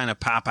kind of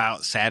pop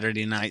out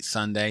Saturday night,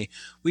 Sunday.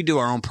 We do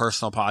our own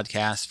personal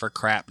podcast for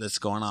crap that's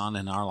going on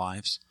in our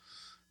lives.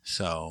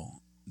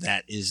 So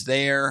that is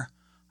there.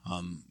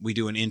 We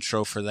do an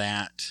intro for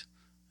that.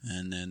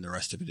 And then the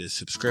rest of it is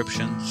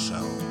subscription. So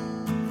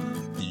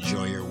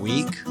enjoy your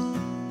week.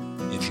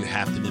 If you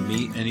happen to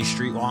meet any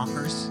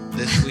streetwalkers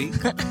this week,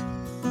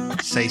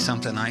 say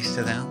something nice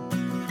to them.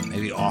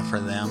 Maybe offer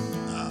them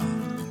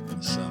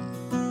some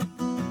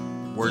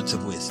words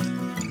of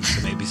wisdom,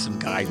 so maybe some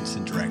guidance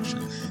and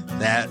direction.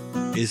 That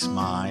is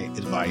my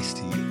advice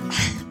to you.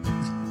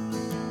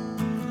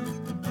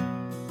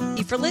 Thank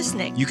you for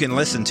listening. You can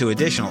listen to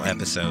additional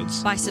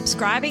episodes by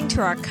subscribing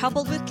to our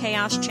Coupled with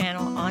Chaos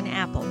channel on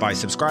Apple, by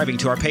subscribing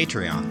to our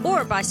Patreon,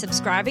 or by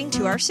subscribing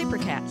to our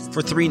Supercast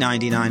for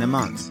 $3.99 a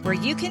month, where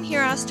you can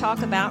hear us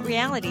talk about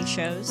reality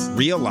shows,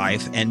 real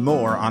life, and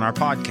more on our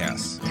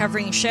podcasts,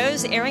 covering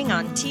shows airing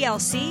on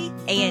TLC,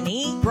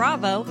 A&E,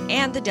 Bravo,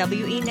 and the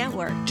WE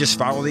Network. Just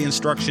follow the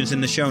instructions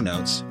in the show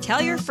notes.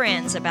 Tell your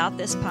friends about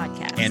this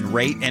podcast. And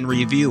rate and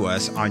review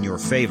us on your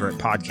favorite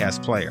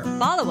podcast player.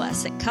 Follow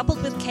us at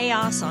Coupled with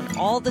Chaos on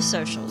all the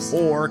socials.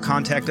 Or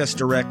contact us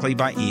directly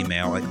by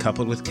email at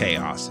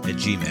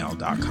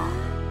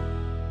coupledwithchaos@gmail.com.